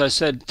either, as I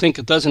said, think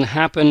it doesn't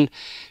happen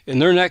in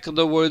their neck of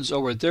the woods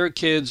or with their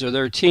kids or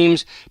their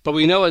teams, but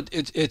we know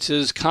it's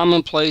as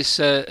commonplace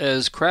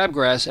as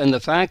crabgrass, and the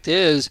fact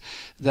is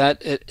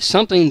that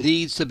something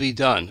needs to be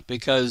done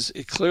because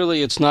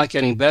clearly it's not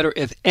getting better.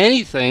 If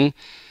anything,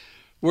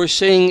 we're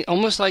seeing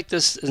almost like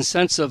this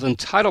sense of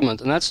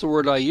entitlement, and that's the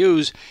word I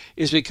use,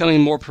 is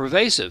becoming more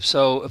pervasive.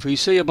 So if we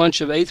see a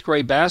bunch of 8th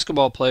grade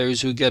basketball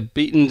players who get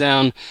beaten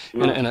down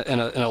in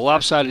a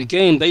lopsided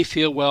game, they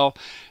feel, well,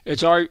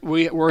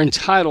 we're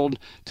entitled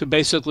to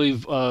basically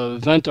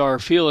vent our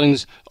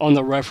feelings on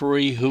the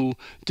referee who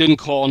didn't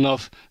call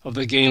enough of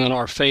the game in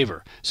our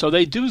favor. So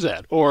they do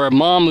that. Or a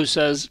mom who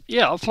says,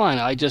 yeah, fine,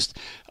 I just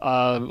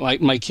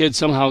my kid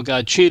somehow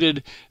got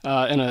cheated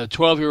in a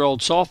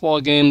 12-year-old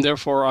softball game,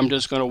 therefore I'm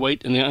just going to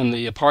wait in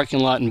the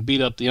parking lot and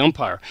beat up the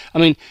umpire. I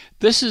mean,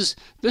 this is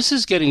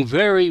getting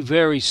very,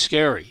 very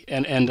scary,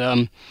 and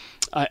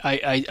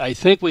I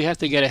think we have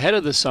to get ahead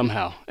of this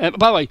somehow. And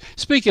by the way,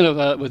 speaking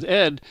of with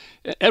Ed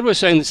was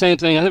saying the same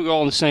thing. I think we're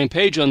all on the same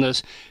page on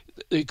this.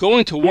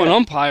 Going to one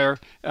umpire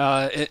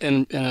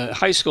in a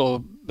high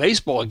school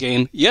baseball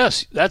game,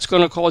 yes, that's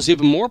going to cause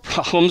even more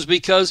problems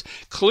because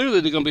clearly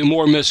there are going to be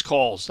more missed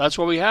calls. That's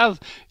why we have,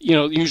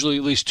 usually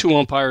at least 2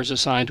 umpires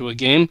assigned to a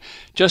game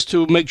just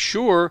to make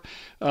sure,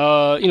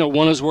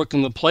 one is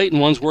working the plate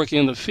and one's working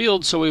in the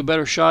field, so they have a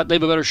better shot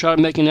at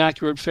making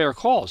accurate, fair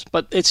calls.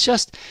 But it's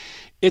just,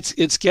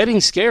 it's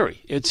getting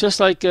scary. It's just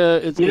like,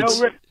 Rick,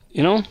 Rick,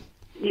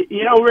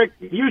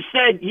 you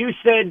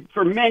said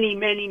for many,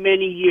 many,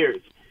 many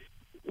years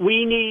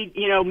we need,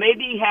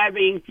 maybe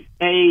having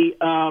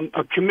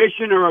a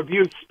commissioner of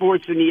youth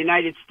sports in the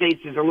United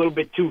States is a little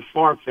bit too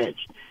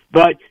far-fetched.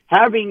 But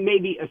having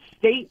maybe a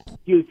state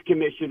youth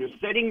commissioner,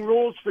 setting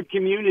rules for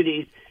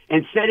communities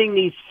and setting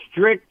these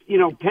strict,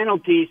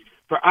 penalties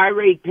for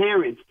irate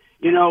parents,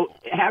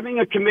 having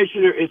a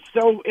commissioner is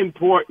so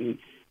important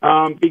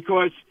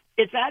because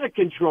it's out of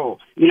control,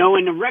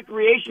 and the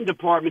recreation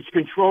departments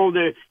control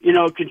the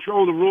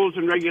rules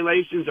and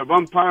regulations of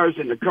umpires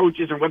and the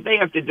coaches and what they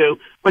have to do,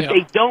 but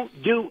they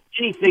don't do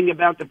anything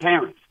about the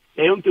parents.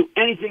 They don't do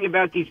anything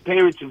about these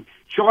parents who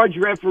charge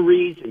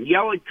referees and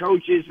yell at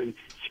coaches and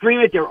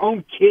scream at their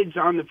own kids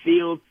on the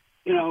field.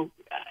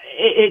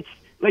 It's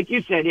like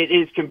you said, it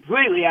is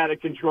completely out of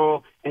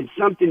control, and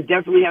something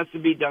definitely has to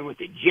be done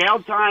with it.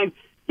 Jail time,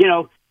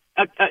 a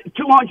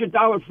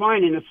 $200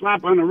 fine and a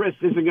slap on the wrist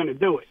isn't going to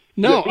do it.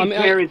 No,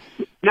 parents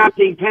not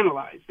being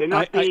penalized. They're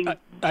not being.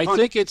 I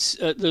think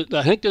it's.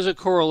 I think there's a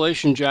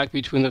correlation, Jack,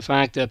 between the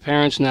fact that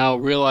parents now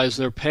realize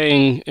they're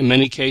paying, in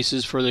many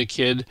cases, for their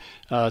kid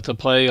to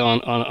play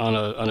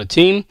on a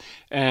team,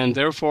 and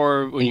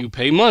therefore, when you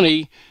pay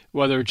money,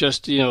 whether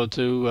just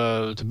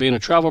to be in a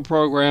travel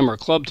program or a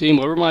club team,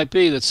 whatever it might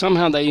be, that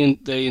somehow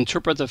they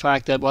interpret the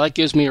fact that, well, that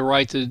gives me a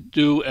right to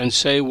do and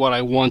say what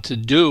I want to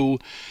do.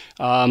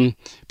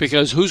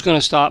 Because who's going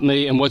to stop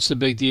me, and what's the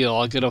big deal?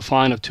 I'll get a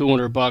fine of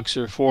 $200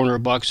 or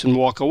 $400 and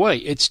walk away.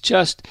 It's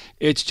just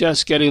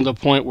getting to the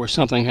point where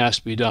something has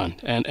to be done.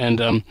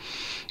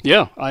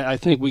 I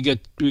think we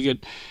get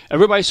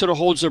everybody sort of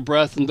holds their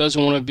breath and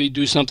doesn't want to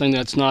do something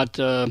that's not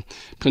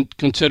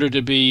considered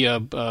to be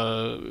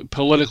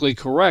politically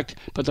correct.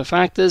 But the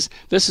fact is,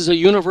 this is a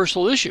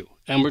universal issue,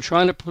 and we're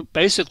trying to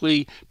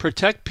basically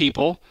protect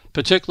people,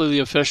 particularly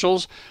the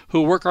officials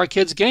who work our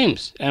kids'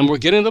 games. And we're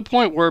getting to the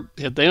point where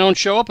if they don't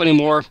show up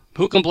anymore,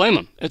 who can blame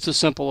them? It's as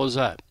simple as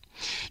that.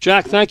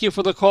 Jack, thank you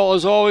for the call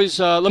as always.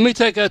 Let me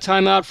take a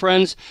time out,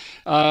 friends.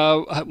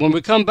 When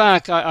we come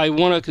back, I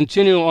want to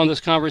continue on this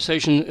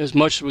conversation as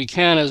much as we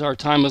can, as our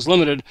time is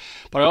limited.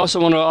 But I also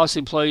want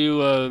to play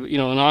you,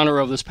 in honor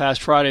of this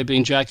past Friday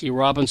being Jackie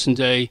Robinson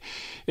Day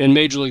in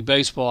Major League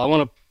Baseball. I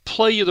want to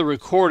play you the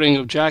recording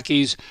of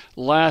Jackie's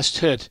last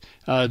hit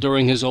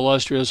during his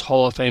illustrious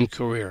Hall of Fame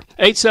career.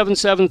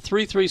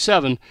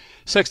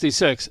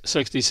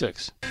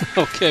 877-337-6666.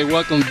 Okay,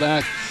 welcome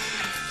back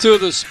to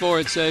the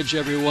Sports Edge,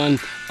 everyone.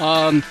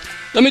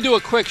 Let me do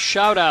a quick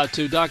shout-out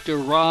to Dr.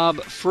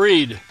 Rob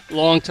Freed,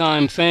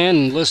 longtime fan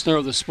and listener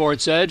of the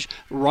Sports Edge.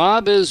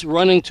 Rob is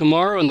running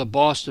tomorrow in the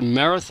Boston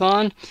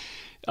Marathon.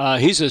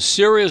 He's a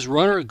serious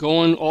runner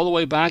going all the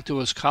way back to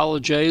his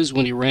college days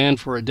when he ran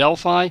for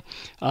Adelphi.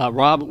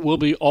 Rob will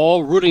be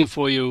all rooting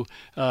for you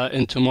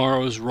in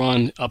tomorrow's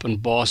run up in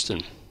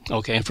Boston.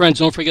 Okay, and friends,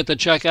 don't forget to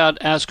check out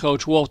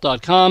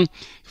AskCoachWolf.com.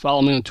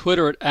 Follow me on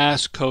Twitter at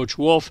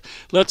AskCoachWolf.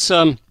 Let's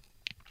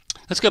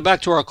get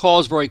back to our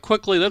calls very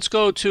quickly. Let's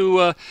go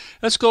to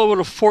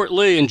Fort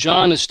Lee, and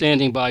John is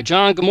standing by.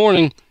 John, good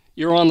morning.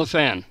 You're on the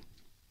Fan.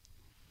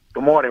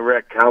 Good morning,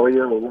 Rick. How are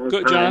you?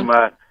 Good, John.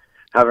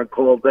 Haven't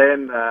called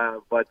in,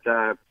 but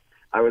I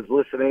was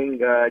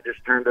listening. I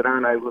just turned it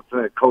on. I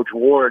listened to Coach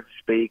Ward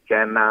speak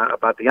and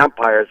about the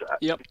umpires.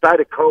 Yep.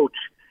 Besides a coach,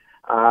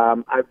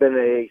 I've been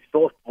a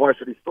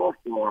varsity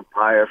softball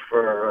umpire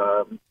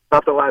for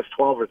about the last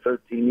 12 or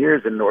 13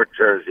 years in North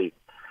Jersey.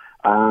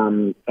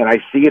 And I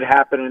see it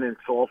happening in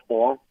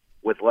softball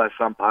with less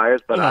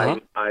umpires, but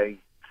I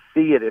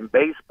see it in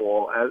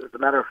baseball. As a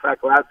matter of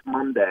fact, last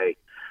Monday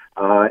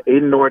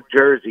in North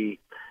Jersey,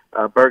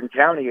 Bergen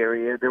County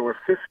area, there were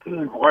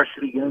 15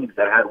 varsity games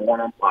that had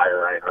one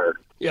umpire, I heard.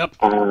 Yep.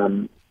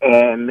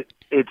 And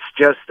it's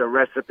just a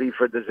recipe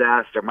for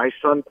disaster. My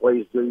son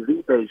plays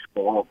JV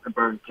baseball in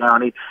Bergen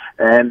County,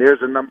 and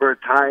there's a number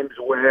of times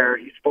where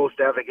he's supposed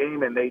to have a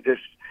game, and they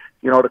just,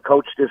 the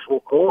coach just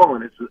will call,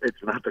 and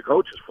it's not the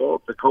coach's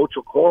fault. The coach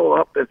will call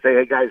up and say,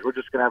 "Hey guys, we're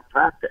just going to have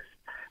practice.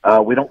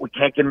 We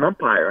can't get an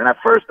umpire." And at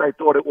first, I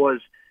thought it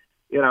was,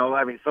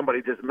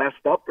 somebody just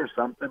messed up or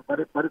something, but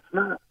it's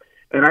not.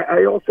 And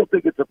I also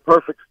think it's a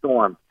perfect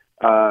storm.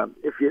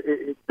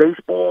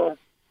 Baseball,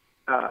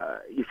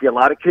 you see a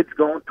lot of kids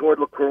going toward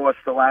lacrosse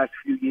the last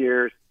few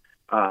years.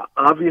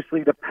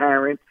 Obviously, the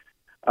parents,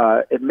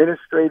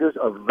 administrators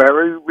are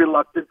very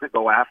reluctant to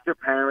go after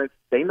parents.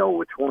 They know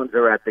which ones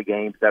are at the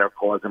games that are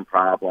causing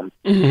problems.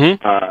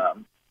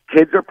 Mm-hmm.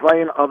 Kids are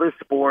playing other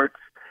sports.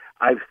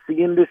 I've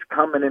seen this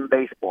coming in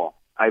baseball.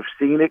 I've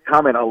seen it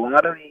coming. A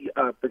lot of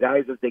the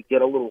guys, as they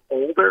get a little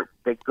older,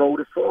 they go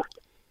to softball.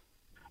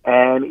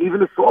 And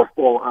even the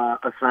softball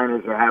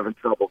assigners are having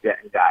trouble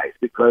getting guys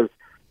because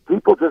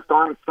people just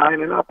aren't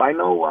signing up. I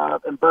know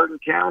in Bergen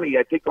County,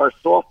 I think our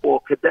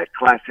softball cadet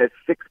class has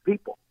 6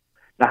 people.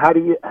 Now, how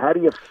do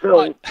you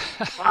fill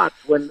spots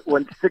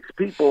when 6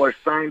 people are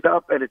signed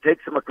up and it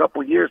takes them a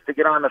couple years to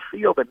get on the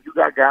field, and you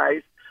got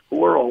guys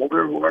who are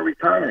older who are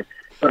retiring?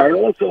 But I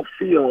also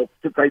feel,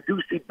 since I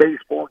do see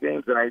baseball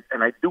games and I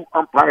do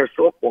umpire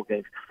softball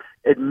games,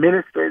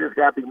 administrators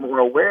got to be more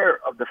aware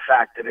of the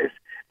fact of this.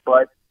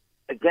 But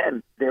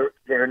again,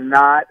 they're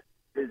not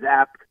as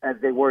apt as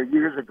they were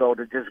years ago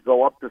to just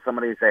go up to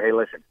somebody and say, hey,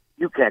 listen,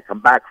 you can't come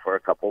back for a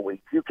couple of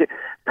weeks. You can't.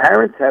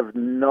 Parents have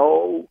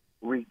no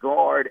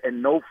regard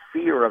and no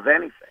fear of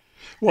anything.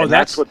 Well, and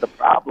that's what the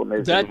problem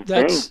is.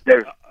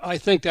 I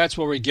think that's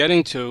what we're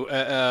getting to,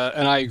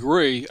 and I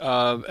agree.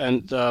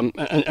 And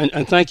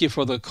thank you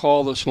for the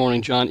call this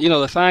morning, John. You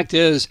know, the fact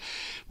is,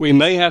 we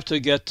may have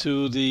to get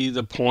to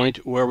the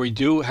point where we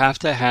do have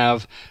to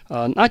have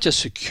not just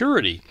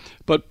security,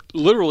 but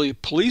literally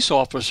police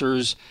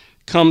officers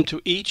come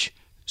to each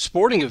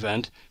sporting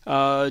event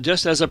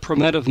just as a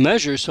preventive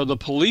measure, so the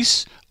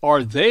police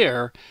are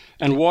there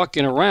and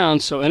walking around,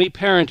 so any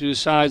parent who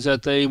decides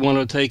that they want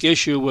to take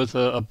issue with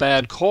a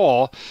bad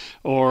call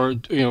or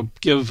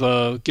give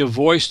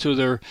voice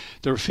to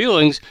their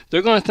feelings,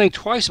 they're going to think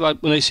twice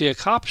about when they see a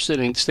cop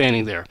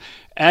standing there.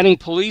 Adding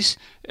police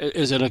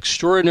is an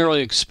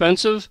extraordinarily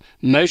expensive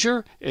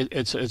measure.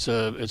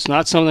 It's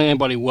not something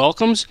anybody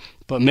welcomes,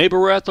 but maybe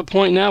we're at the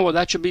point now where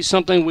that should be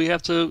something we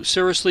have to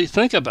seriously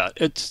think about.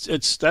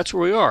 That's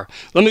where we are.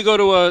 Let me go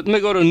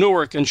to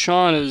Newark, and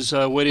Sean is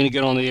waiting to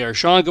get on the air.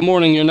 Sean, good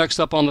morning. You're next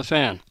up on the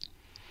Fan.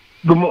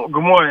 Good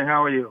morning.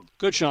 How are you?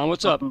 Good, Sean.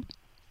 What's up?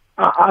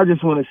 I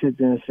just want to sit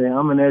there and say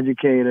I'm an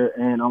educator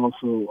and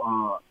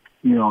also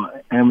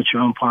amateur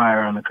umpire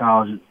on the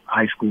college,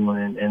 high school,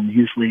 and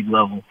youth league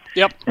level.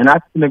 Yep. And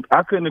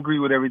I couldn't agree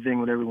with everything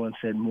what everyone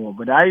said more.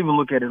 But I even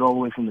look at it all the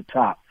way from the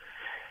top.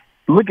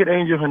 Look at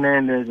Angel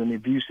Hernandez and the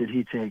abuse that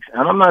he takes.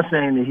 And I'm not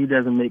saying that he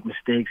doesn't make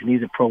mistakes and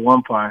he's a pro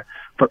umpire,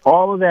 but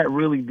all of that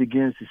really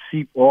begins to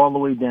seep all the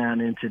way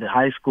down into the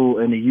high school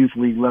and the youth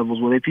league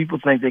levels where people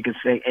think they can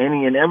say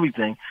any and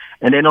everything,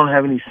 and they don't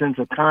have any sense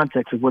of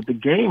context of what the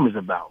game is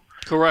about.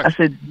 Correct. I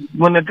said,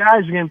 when the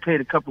guy's getting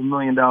paid a couple $1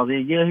 million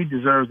a year, he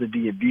deserves to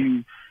be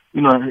abused.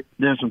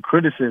 There's some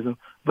criticism.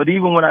 But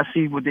even when I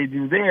see what they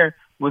do there,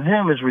 with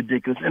him is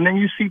ridiculous. And then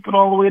you seep it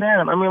all the way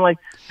down. I mean,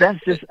 that's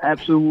just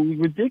absolutely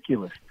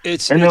ridiculous.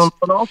 Then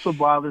what also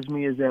bothers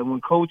me is that when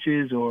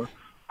coaches or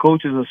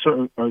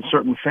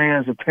certain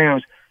fans or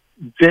parents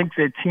think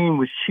their team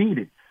was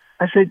cheated,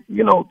 I said,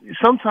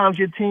 sometimes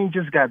your team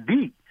just got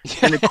beat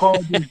and the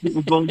call just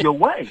didn't go your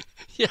way.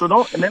 Yeah.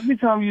 And every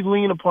time you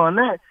lean upon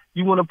that,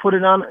 you want to put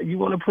it on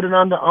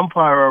the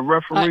umpire or a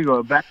referee or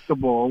a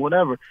basketball or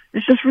whatever.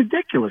 It's just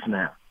ridiculous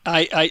now.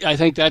 I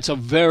think that's a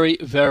very,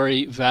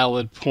 very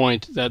valid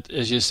point that,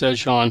 as you said,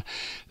 Sean,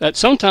 that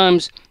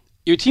sometimes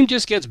your team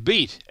just gets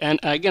beat. And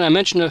again, I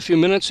mentioned a few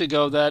minutes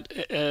ago that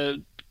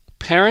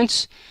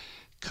parents,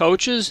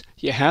 coaches,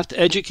 you have to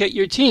educate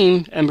your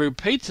team and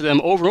repeat to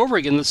them over and over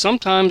again that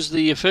sometimes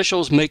the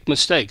officials make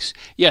mistakes.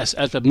 Yes,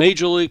 at the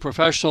major league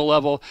professional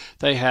level,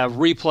 they have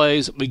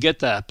replays. We get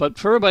that. But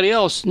for everybody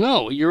else,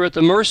 no, you're at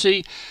the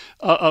mercy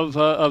of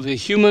the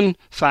human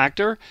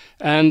factor,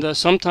 and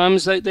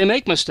sometimes they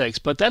make mistakes.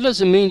 But that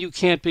doesn't mean you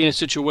can't be in a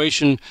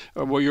situation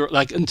where you're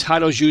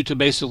entitles you to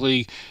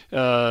basically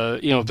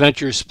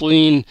vent your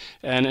spleen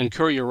and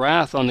incur your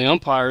wrath on the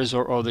umpires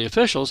or the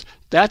officials.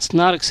 That's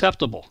not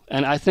acceptable.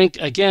 And I think,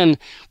 again,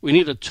 we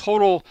need a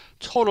total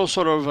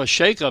sort of a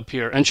shake-up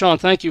here. And Sean,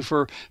 thank you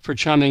for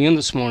chiming in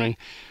this morning.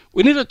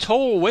 We need a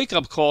total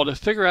wake-up call to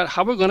figure out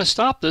how we're going to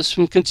stop this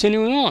from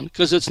continuing on,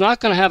 because it's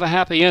not going to have a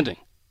happy ending.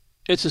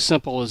 It's as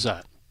simple as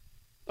that.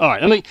 All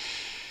right,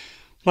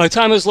 my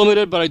time is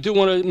limited, but I do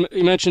want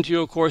to mention to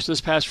you, of course,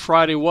 this past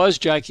Friday was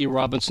Jackie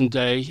Robinson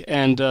Day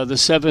and the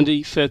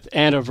 75th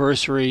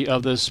anniversary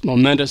of this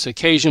momentous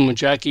occasion when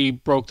Jackie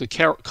broke the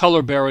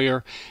color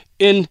barrier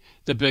in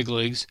the big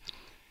leagues.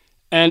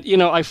 And,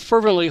 I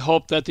fervently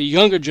hope that the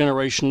younger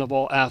generation of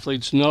all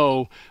athletes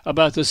know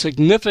about the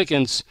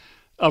significance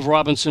of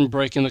Robinson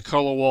breaking the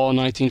color wall in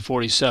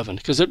 1947,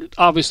 because it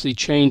obviously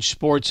changed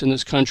sports in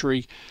this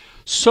country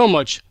so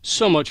much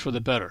for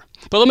the better.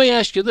 But let me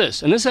ask you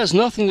this, and this has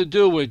nothing to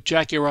do with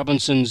Jackie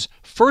Robinson's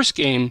first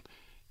game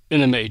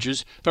in the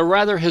majors, but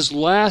rather his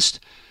last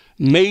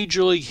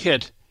major league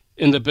hit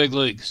in the big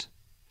leagues.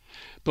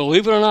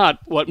 Believe it or not,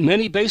 what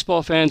many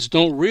baseball fans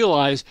don't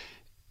realize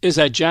is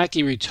that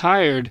Jackie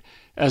retired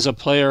as a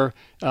player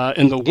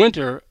in the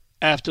winter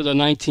after the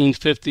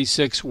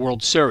 1956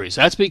 World Series.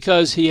 That's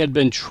because he had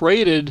been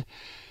traded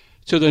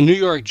to the New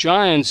York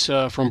Giants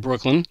from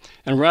Brooklyn,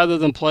 and rather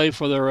than play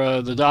for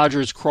the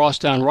Dodgers'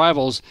 crosstown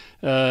rivals,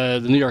 the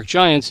New York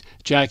Giants,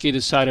 Jackie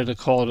decided to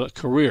call it a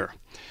career.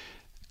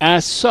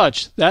 As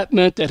such, that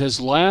meant that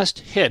his last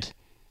hit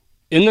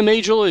in the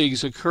major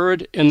leagues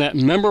occurred in that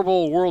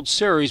memorable World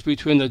Series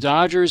between the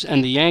Dodgers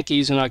and the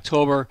Yankees in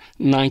October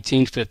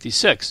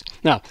 1956.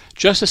 Now,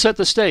 just to set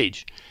the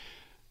stage,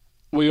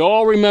 we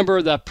all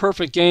remember that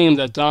perfect game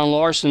that Don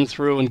Larson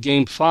threw in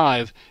Game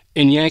 5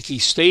 in Yankee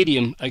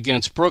Stadium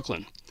against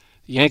Brooklyn.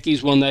 The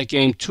Yankees won that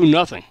game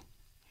 2-0.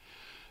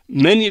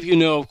 Many of you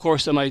know, of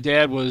course, that my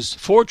dad was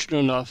fortunate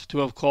enough to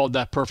have called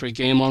that perfect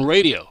game on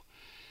radio.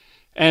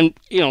 And,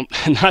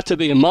 not to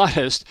be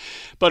immodest,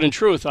 but in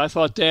truth, I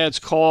thought Dad's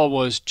call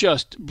was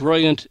just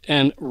brilliant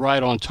and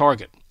right on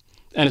target.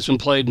 And it's been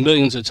played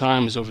millions of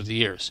times over the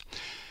years.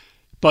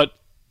 But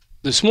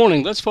this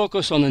morning, let's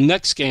focus on the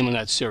next game in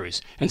that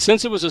series. And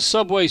since it was a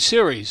Subway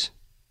Series,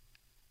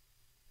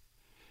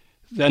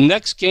 The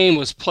next game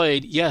was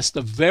played, yes,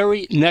 the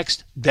very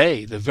next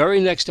day, the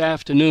very next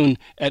afternoon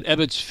at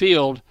Ebbets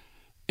Field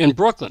in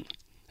Brooklyn.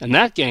 And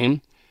that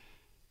game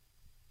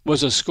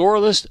was a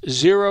scoreless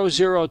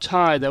 0-0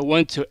 tie that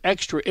went to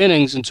extra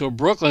innings until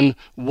Brooklyn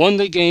won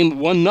the game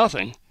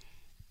 1-0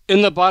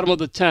 in the bottom of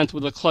the 10th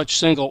with a clutch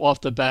single off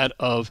the bat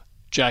of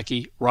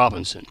Jackie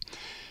Robinson.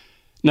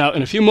 Now,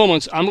 in a few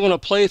moments, I'm going to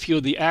play for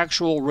you the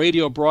actual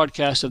radio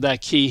broadcast of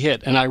that key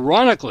hit. And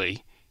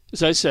ironically,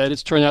 as I said,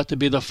 it's turned out to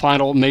be the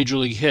final Major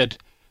League hit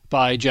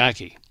by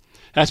Jackie.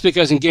 That's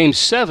because in Game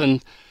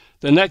 7,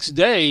 the next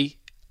day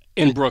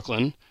in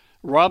Brooklyn,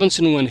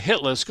 Robinson went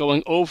hitless,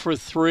 going 0 for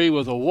 3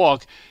 with a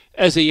walk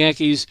as the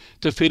Yankees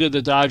defeated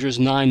the Dodgers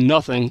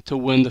 9-0 to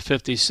win the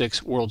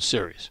 '56 World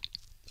Series.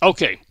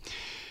 Okay,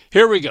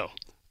 here we go.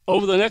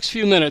 Over the next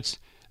few minutes,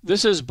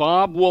 this is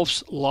Bob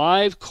Wolf's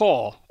live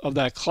call of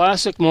that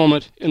classic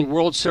moment in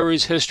World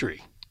Series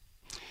history.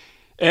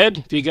 Ed,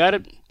 if you got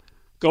it,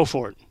 go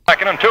for it.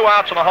 Second and 2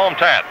 outs in the home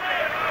 10th.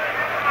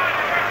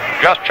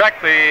 Just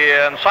check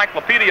the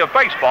Encyclopedia of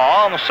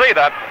Baseball and see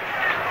that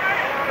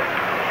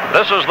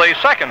this is the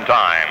second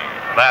time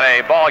that a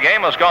ball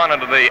game has gone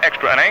into the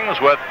extra innings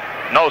with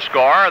no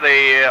score.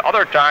 The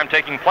other time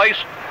taking place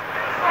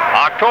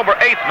October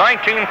 8th,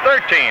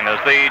 1913, as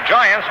the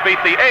Giants beat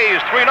the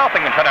A's 3-0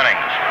 in 10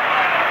 innings.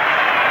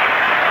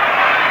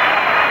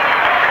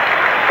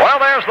 Well,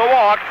 there's the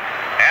walk.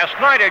 As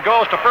Snyder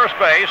goes to first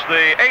base,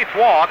 the 8th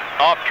walk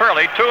of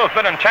Turley. 2 have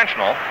been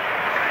intentional.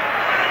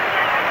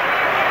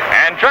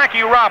 And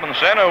Jackie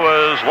Robinson, who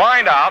is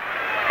lined out,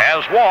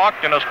 has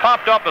walked and has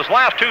popped up his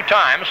last 2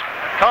 times,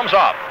 comes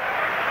up.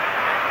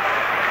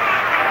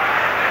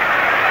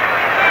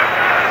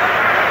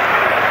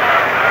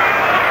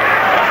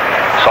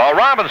 So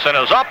Robinson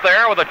is up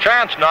there with a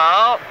chance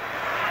now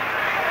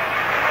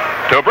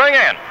to bring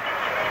in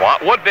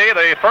what would be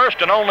the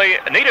first and only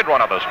needed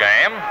run of this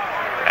game,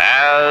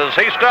 as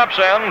he steps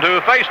in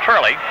to face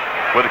Turley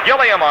with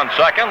Gilliam on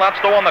second. That's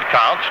the one that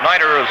counts.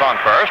 Snyder is on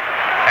first,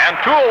 and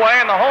 2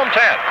 away in the home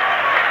 10th.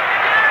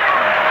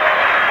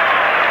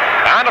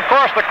 And of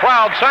course the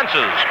crowd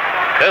senses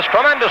this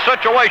tremendous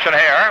situation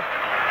here.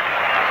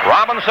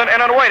 Robinson in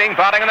and waiting,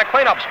 batting in the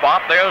cleanup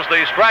spot. There's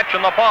the stretch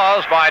and the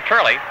pause by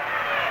Turley.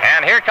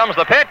 And here comes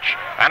the pitch,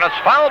 and it's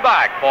fouled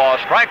back for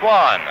strike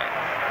 1.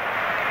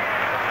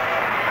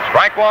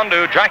 Strike 1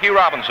 to Jackie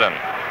Robinson.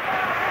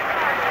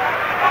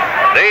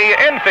 The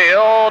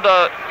infield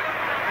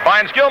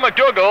finds Gil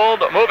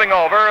McDougald moving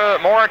over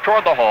more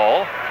toward the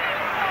hole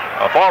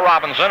for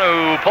Robinson,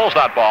 who pulls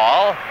that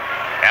ball.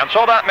 And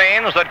so that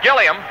means that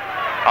Gilliam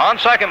on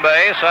second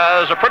base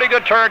has a pretty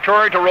good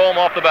territory to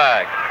roam off the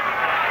bag.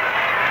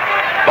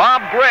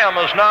 Bob Grimm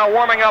is now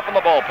warming up in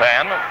the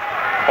bullpen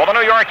for the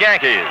New York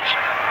Yankees.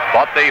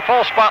 But the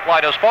full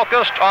spotlight is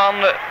focused on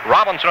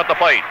Robinson at the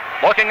plate,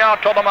 looking out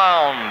to the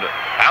mound.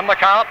 And the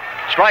count,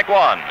 strike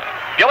 1.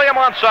 Gilliam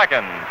on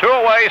second, 2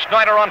 away,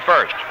 Snyder on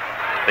first.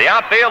 The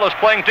outfield is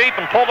playing deep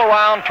and pulled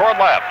around toward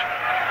left.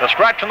 The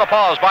stretch and the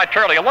pause by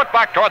Turley. A look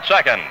back toward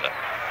second.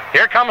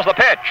 Here comes the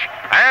pitch,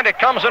 and it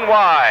comes in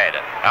wide.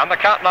 And the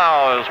count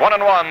now is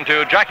 1-1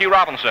 to Jackie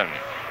Robinson.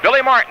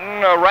 Billy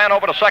Martin ran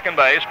over to second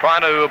base,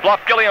 trying to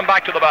bluff Gilliam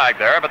back to the bag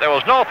there, but there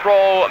was no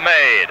throw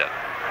made.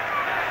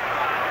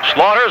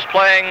 Slaughter's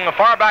playing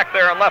far back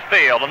there in left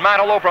field, and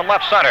Mantle over in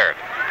left center.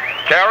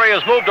 Carey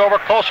has moved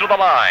over closer to the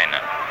line,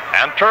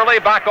 and Turley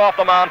back off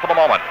the mound for the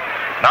moment.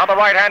 Now the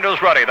right-hander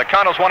is ready. The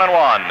count is 1-1.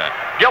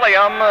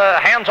 Gilliam,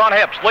 hands on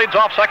hips, leads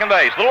off second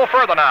base. A little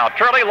further now.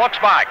 Turley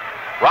looks back.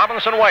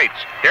 Robinson waits.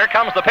 Here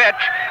comes the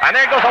pitch, and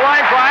there goes a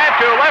line drive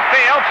to left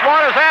field.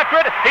 Slaughter's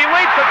after it. He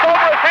leaps. It's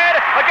over his head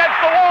against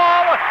the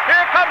wall.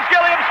 Here comes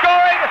Gilliam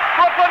scoring.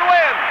 Brooklyn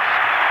wins.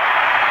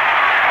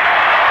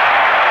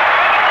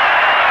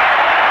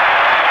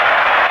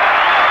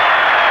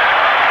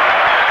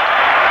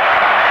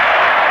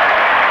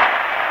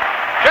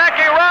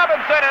 Jackie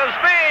Robinson is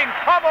being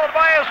pummeled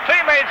by his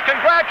teammates,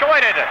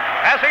 congratulated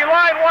as he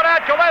lined one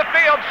out to left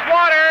field.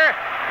 Slaughter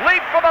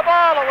leaped for the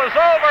ball. It was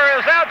over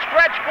his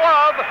outstretched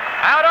glove,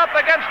 out up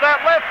against that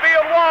left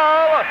field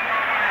wall.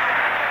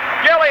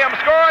 Gilliam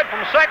scored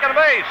from second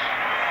base.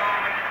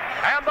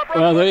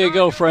 Well, there you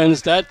go,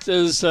 friends. That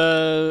is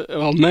a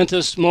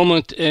momentous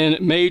moment in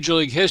Major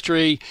League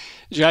history.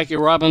 Jackie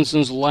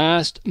Robinson's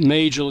last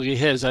Major League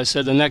hit. As I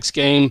said, the next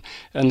game,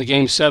 in the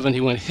Game 7,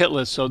 he went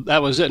hitless, so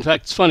that was it. In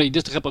fact, it's funny,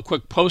 just a couple of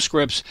quick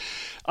postscripts.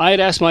 I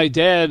had asked my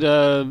dad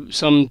 10,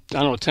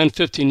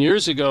 15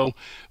 years ago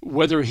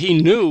whether he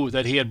knew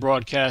that he had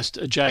broadcast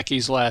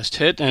Jackie's last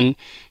hit, and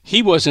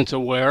he wasn't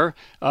aware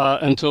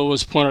until it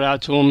was pointed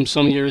out to him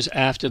some years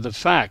after the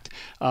fact.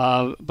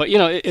 But you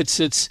know,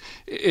 it's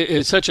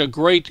such a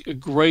great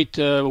way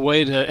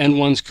to end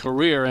one's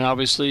career, and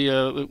obviously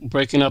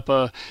breaking up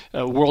a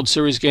World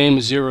Series game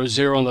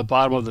 0-0 on the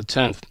bottom of the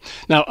 10th.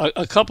 Now,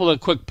 a couple of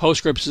quick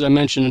postscripts, as I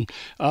mentioned.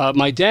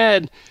 My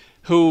dad,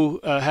 who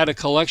had a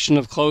collection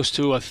of close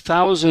to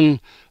 1,000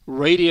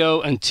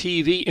 radio and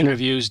TV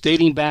interviews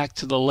dating back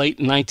to the late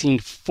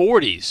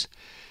 1940s,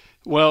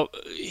 Well,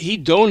 he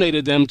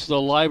donated them to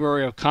the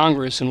Library of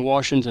Congress in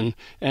Washington,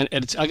 and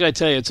I got to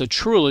tell you, it's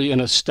truly an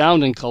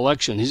astounding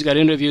collection. He's got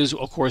interviews,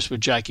 of course, with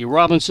Jackie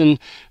Robinson.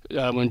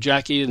 When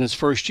Jackie, in his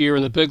first year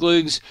in the big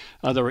leagues,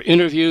 there were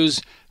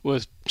interviews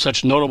with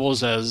such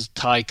notables as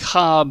Ty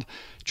Cobb,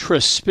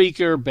 Tris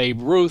Speaker,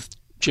 Babe Ruth,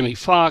 Jimmy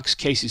Fox,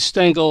 Casey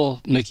Stengel,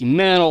 Mickey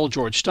Mantle,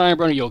 George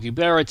Steinbrenner, Yogi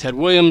Berra, Ted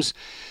Williams,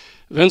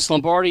 Vince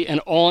Lombardi, and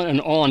on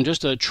and on.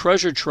 Just a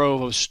treasure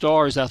trove of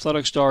stars,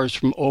 athletic stars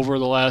from over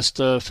the last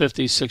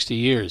 50, 60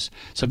 years.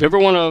 So if you ever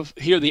want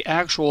to hear the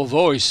actual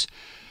voice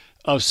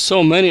of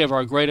so many of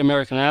our great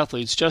American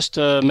athletes, just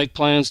make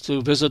plans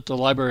to visit the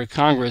Library of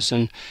Congress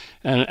and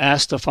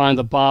ask to find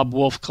the Bob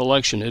Wolf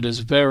collection. It is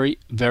very,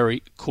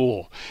 very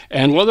cool.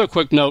 And one other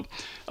quick note,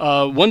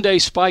 one day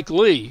Spike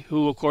Lee,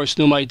 who of course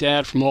knew my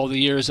dad from all the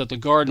years at the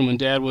Garden when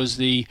Dad was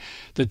the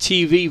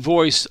TV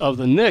voice of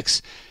the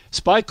Knicks,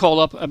 Spike called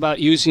up about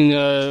using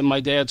my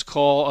dad's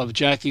call of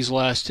Jackie's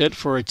Last Hit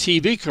for a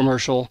TV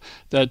commercial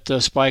that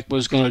Spike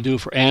was going to do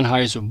for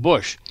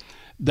Anheuser-Busch.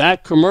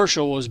 That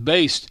commercial was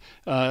based,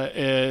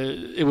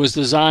 it was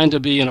designed to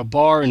be in a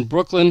bar in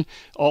Brooklyn.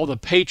 All the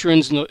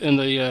patrons in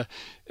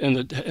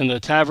the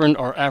tavern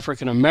are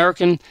African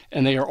American,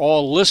 and they are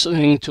all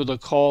listening to the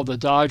call of the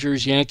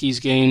Dodgers-Yankees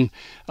game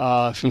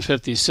from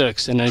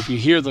 '56. And if you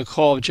hear the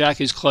call of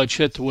Jackie's clutch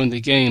hit to win the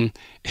game,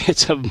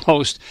 it's a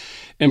most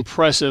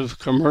impressive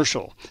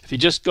commercial. If you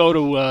just go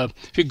to,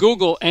 if you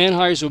Google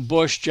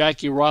Anheuser-Busch,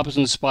 Jackie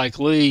Robinson, Spike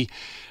Lee,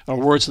 or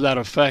words to that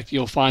effect,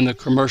 you'll find the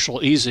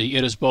commercial easy.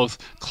 It is both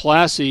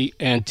classy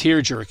and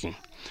tear-jerking.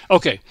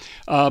 Okay,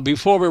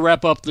 before we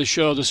wrap up the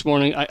show this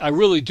morning, I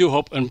really do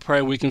hope and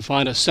pray we can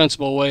find a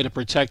sensible way to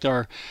protect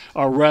our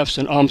refs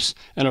and umps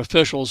and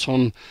officials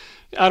from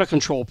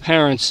out-of-control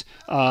parents.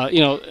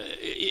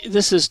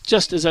 This is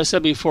just, as I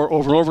said before,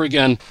 over and over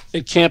again,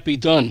 it can't be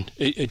done.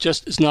 It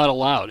just is not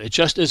allowed. It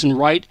just isn't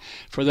right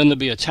for them to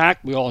be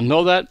attacked. We all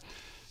know that.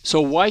 So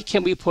why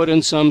can't we put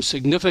in some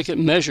significant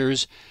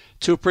measures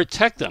to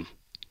protect them?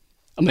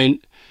 I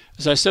mean,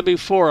 as I said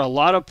before, a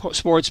lot of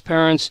sports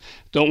parents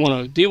don't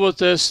want to deal with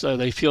this.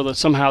 They feel that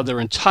somehow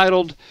they're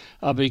entitled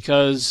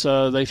because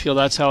they feel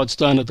that's how it's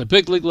done at the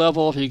big league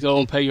level. If you go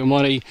and pay your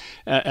money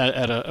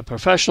at a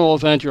professional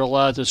event, you're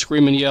allowed to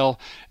scream and yell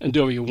and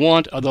do what you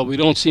want, although we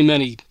don't see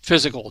many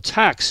physical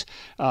attacks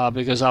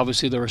because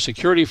obviously there are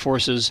security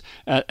forces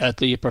at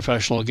the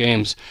professional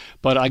games.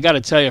 But I got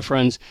to tell you,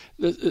 friends,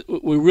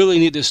 we really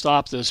need to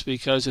stop this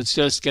because it's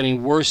just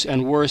getting worse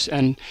and worse.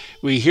 And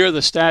we hear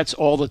the stats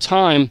all the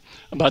time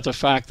about the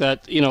fact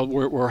that,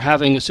 we're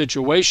having a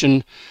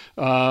situation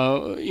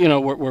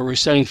where we're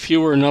setting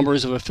fewer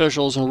numbers of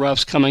officials and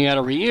refs coming out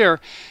every year.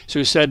 So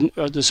we said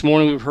this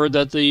morning we've heard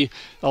that a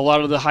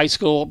lot of the high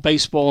school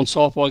baseball and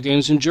softball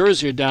games in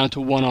Jersey are down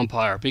to one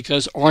umpire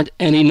because aren't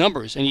any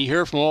numbers. And you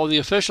hear from all the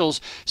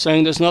officials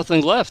saying there's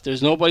nothing left.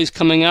 There's nobody's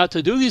coming out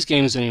to do these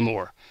games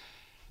anymore.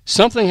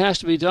 Something has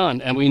to be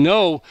done, and we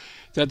know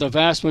that the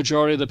vast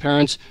majority of the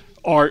parents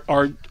are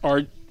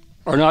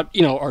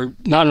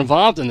not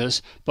involved in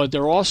this, but they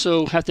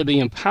also have to be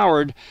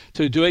empowered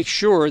to make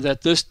sure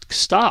that this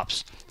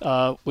stops.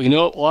 We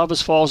know a lot of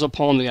this falls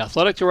upon the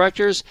athletic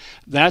directors.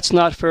 That's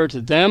not fair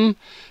to them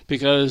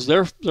because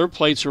their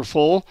plates are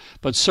full,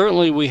 but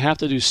certainly we have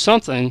to do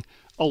something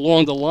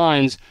along the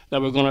lines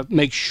that we're going to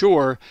make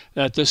sure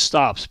that this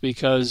stops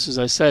because, as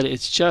I said,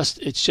 it's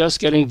just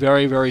getting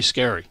very, very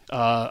scary.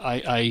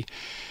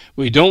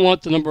 We don't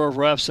want the number of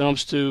refs and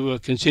umps to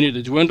continue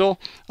to dwindle.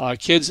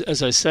 Kids,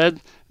 as I said,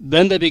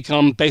 then they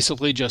become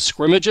basically just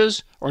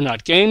scrimmages or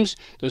not games.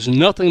 There's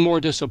nothing more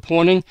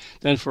disappointing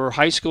than for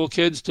high school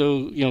kids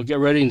to get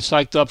ready and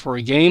psyched up for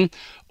a game,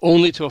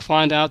 only to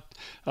find out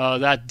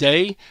that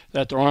day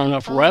that there aren't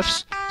enough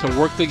refs to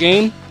work the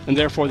game, and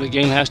therefore the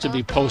game has to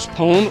be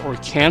postponed or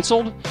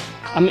canceled.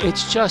 I mean,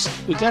 it's just,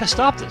 we've got to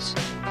stop this.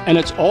 And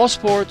it's all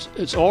sports.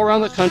 It's all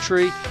around the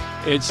country.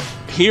 It's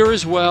here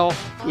as well.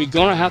 We're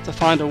going to have to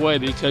find a way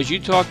because you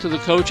talk to the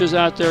coaches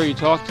out there, you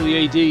talk to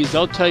the ADs,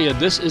 they'll tell you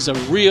this is a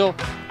real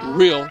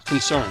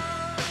concern.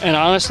 And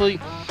honestly,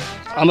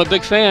 I'm a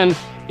big fan.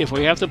 If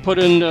we have to put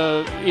in,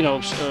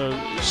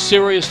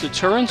 serious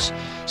deterrence,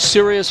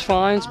 serious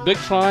fines, big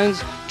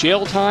fines,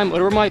 jail time,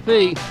 whatever it might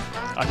be,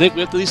 I think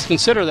we have to at least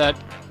consider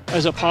that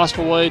as a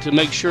possible way to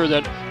make sure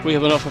that we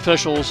have enough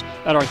officials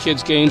at our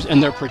kids' games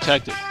and they're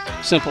protected.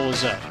 Simple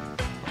as that.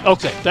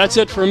 Okay, that's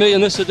it for me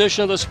in this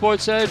edition of the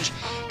Sports Edge.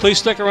 Please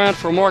stick around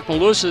for Mark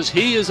Malusis.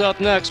 He is up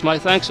next. My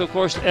thanks, of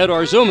course, to Ed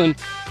Arzuman.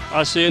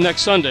 I'll see you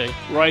next Sunday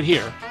right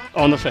here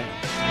on The Fan.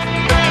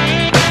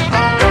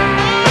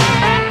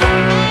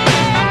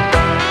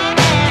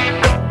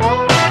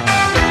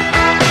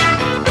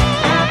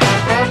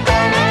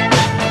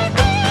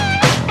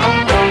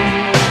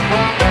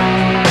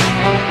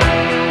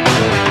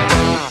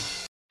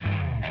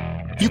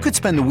 You could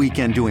spend the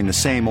weekend doing the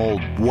same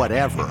old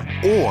whatever,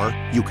 or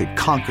you could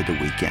conquer the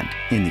weekend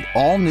in the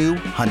all-new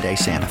Hyundai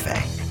Santa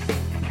Fe.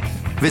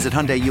 Visit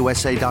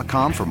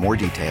HyundaiUSA.com for more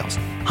details.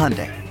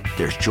 Hyundai,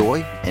 there's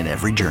joy in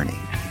every journey.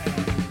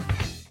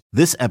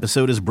 This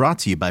episode is brought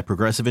to you by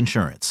Progressive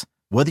Insurance.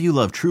 Whether you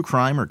love true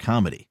crime or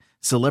comedy,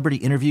 celebrity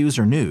interviews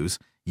or news,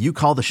 you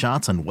call the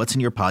shots on what's in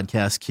your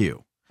podcast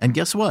queue. And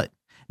guess what?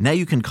 Now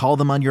you can call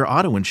them on your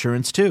auto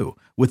insurance too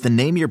with the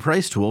Name Your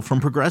Price tool from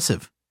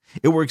Progressive.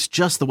 It works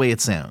just the way it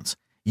sounds.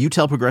 You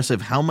tell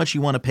Progressive how much you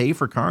want to pay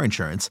for car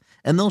insurance,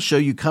 and they'll show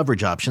you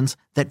coverage options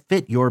that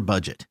fit your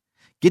budget.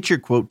 Get your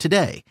quote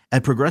today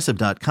at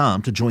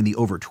Progressive.com to join the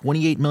over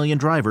 28 million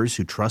drivers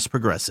who trust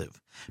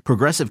Progressive.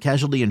 Progressive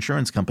Casualty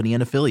Insurance Company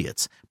and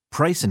Affiliates.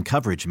 Price and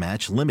coverage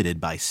match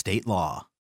limited by state law.